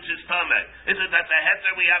eating that which is tameh, is it that the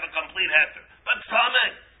heter we have a complete heter? But it's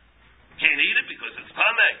tameh. Can't eat it because it's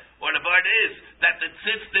tameh. Or the part is that the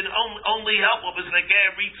tzitz didn't only help what was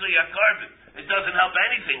negeya ritzui carbon. It doesn't help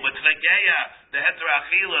anything. What's negeya, the heter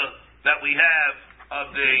achila that we have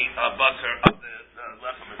of the basar, of the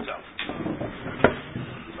lechem itself.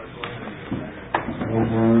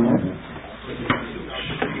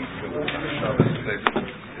 With a Shabbos,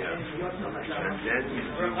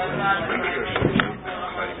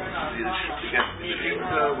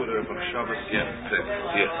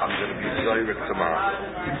 I'm going to be Zoyrek tomorrow.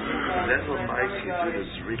 And then when Mike you do the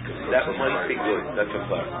Zrika, that might be good. That's a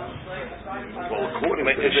fact. Well, according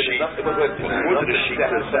to the sheet, is it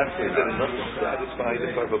enough to satisfy the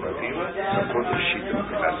Karba Mavila? According to the sheet, it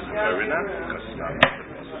has to be very enough because it's not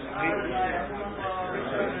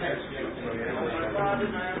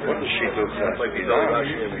what the sheet of that might be done.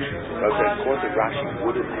 Okay, according to Rashi,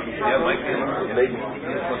 would it be? Yeah, it might be. Maybe it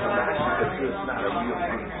was a Rashi, but it's not a real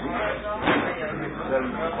thing.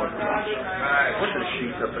 What's the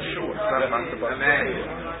sheet of for sure? It's not a master.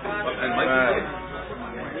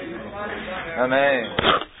 Amen.